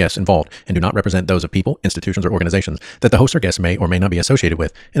hosts or guests involved and do not represent those of people, institutions, or organizations that the hosts or guests may or may not be associated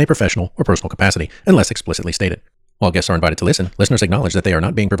with in a professional or personal capacity, unless explicitly stated. While guests are invited to listen, listeners acknowledge that they are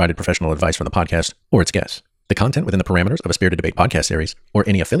not being provided professional advice from the podcast or its guests. The content within the parameters of A Spirited Debate podcast series or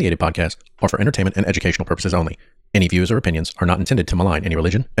any affiliated podcast are for entertainment and educational purposes only. Any views or opinions are not intended to malign any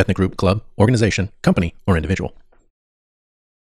religion, ethnic group, club, organization, company, or individual.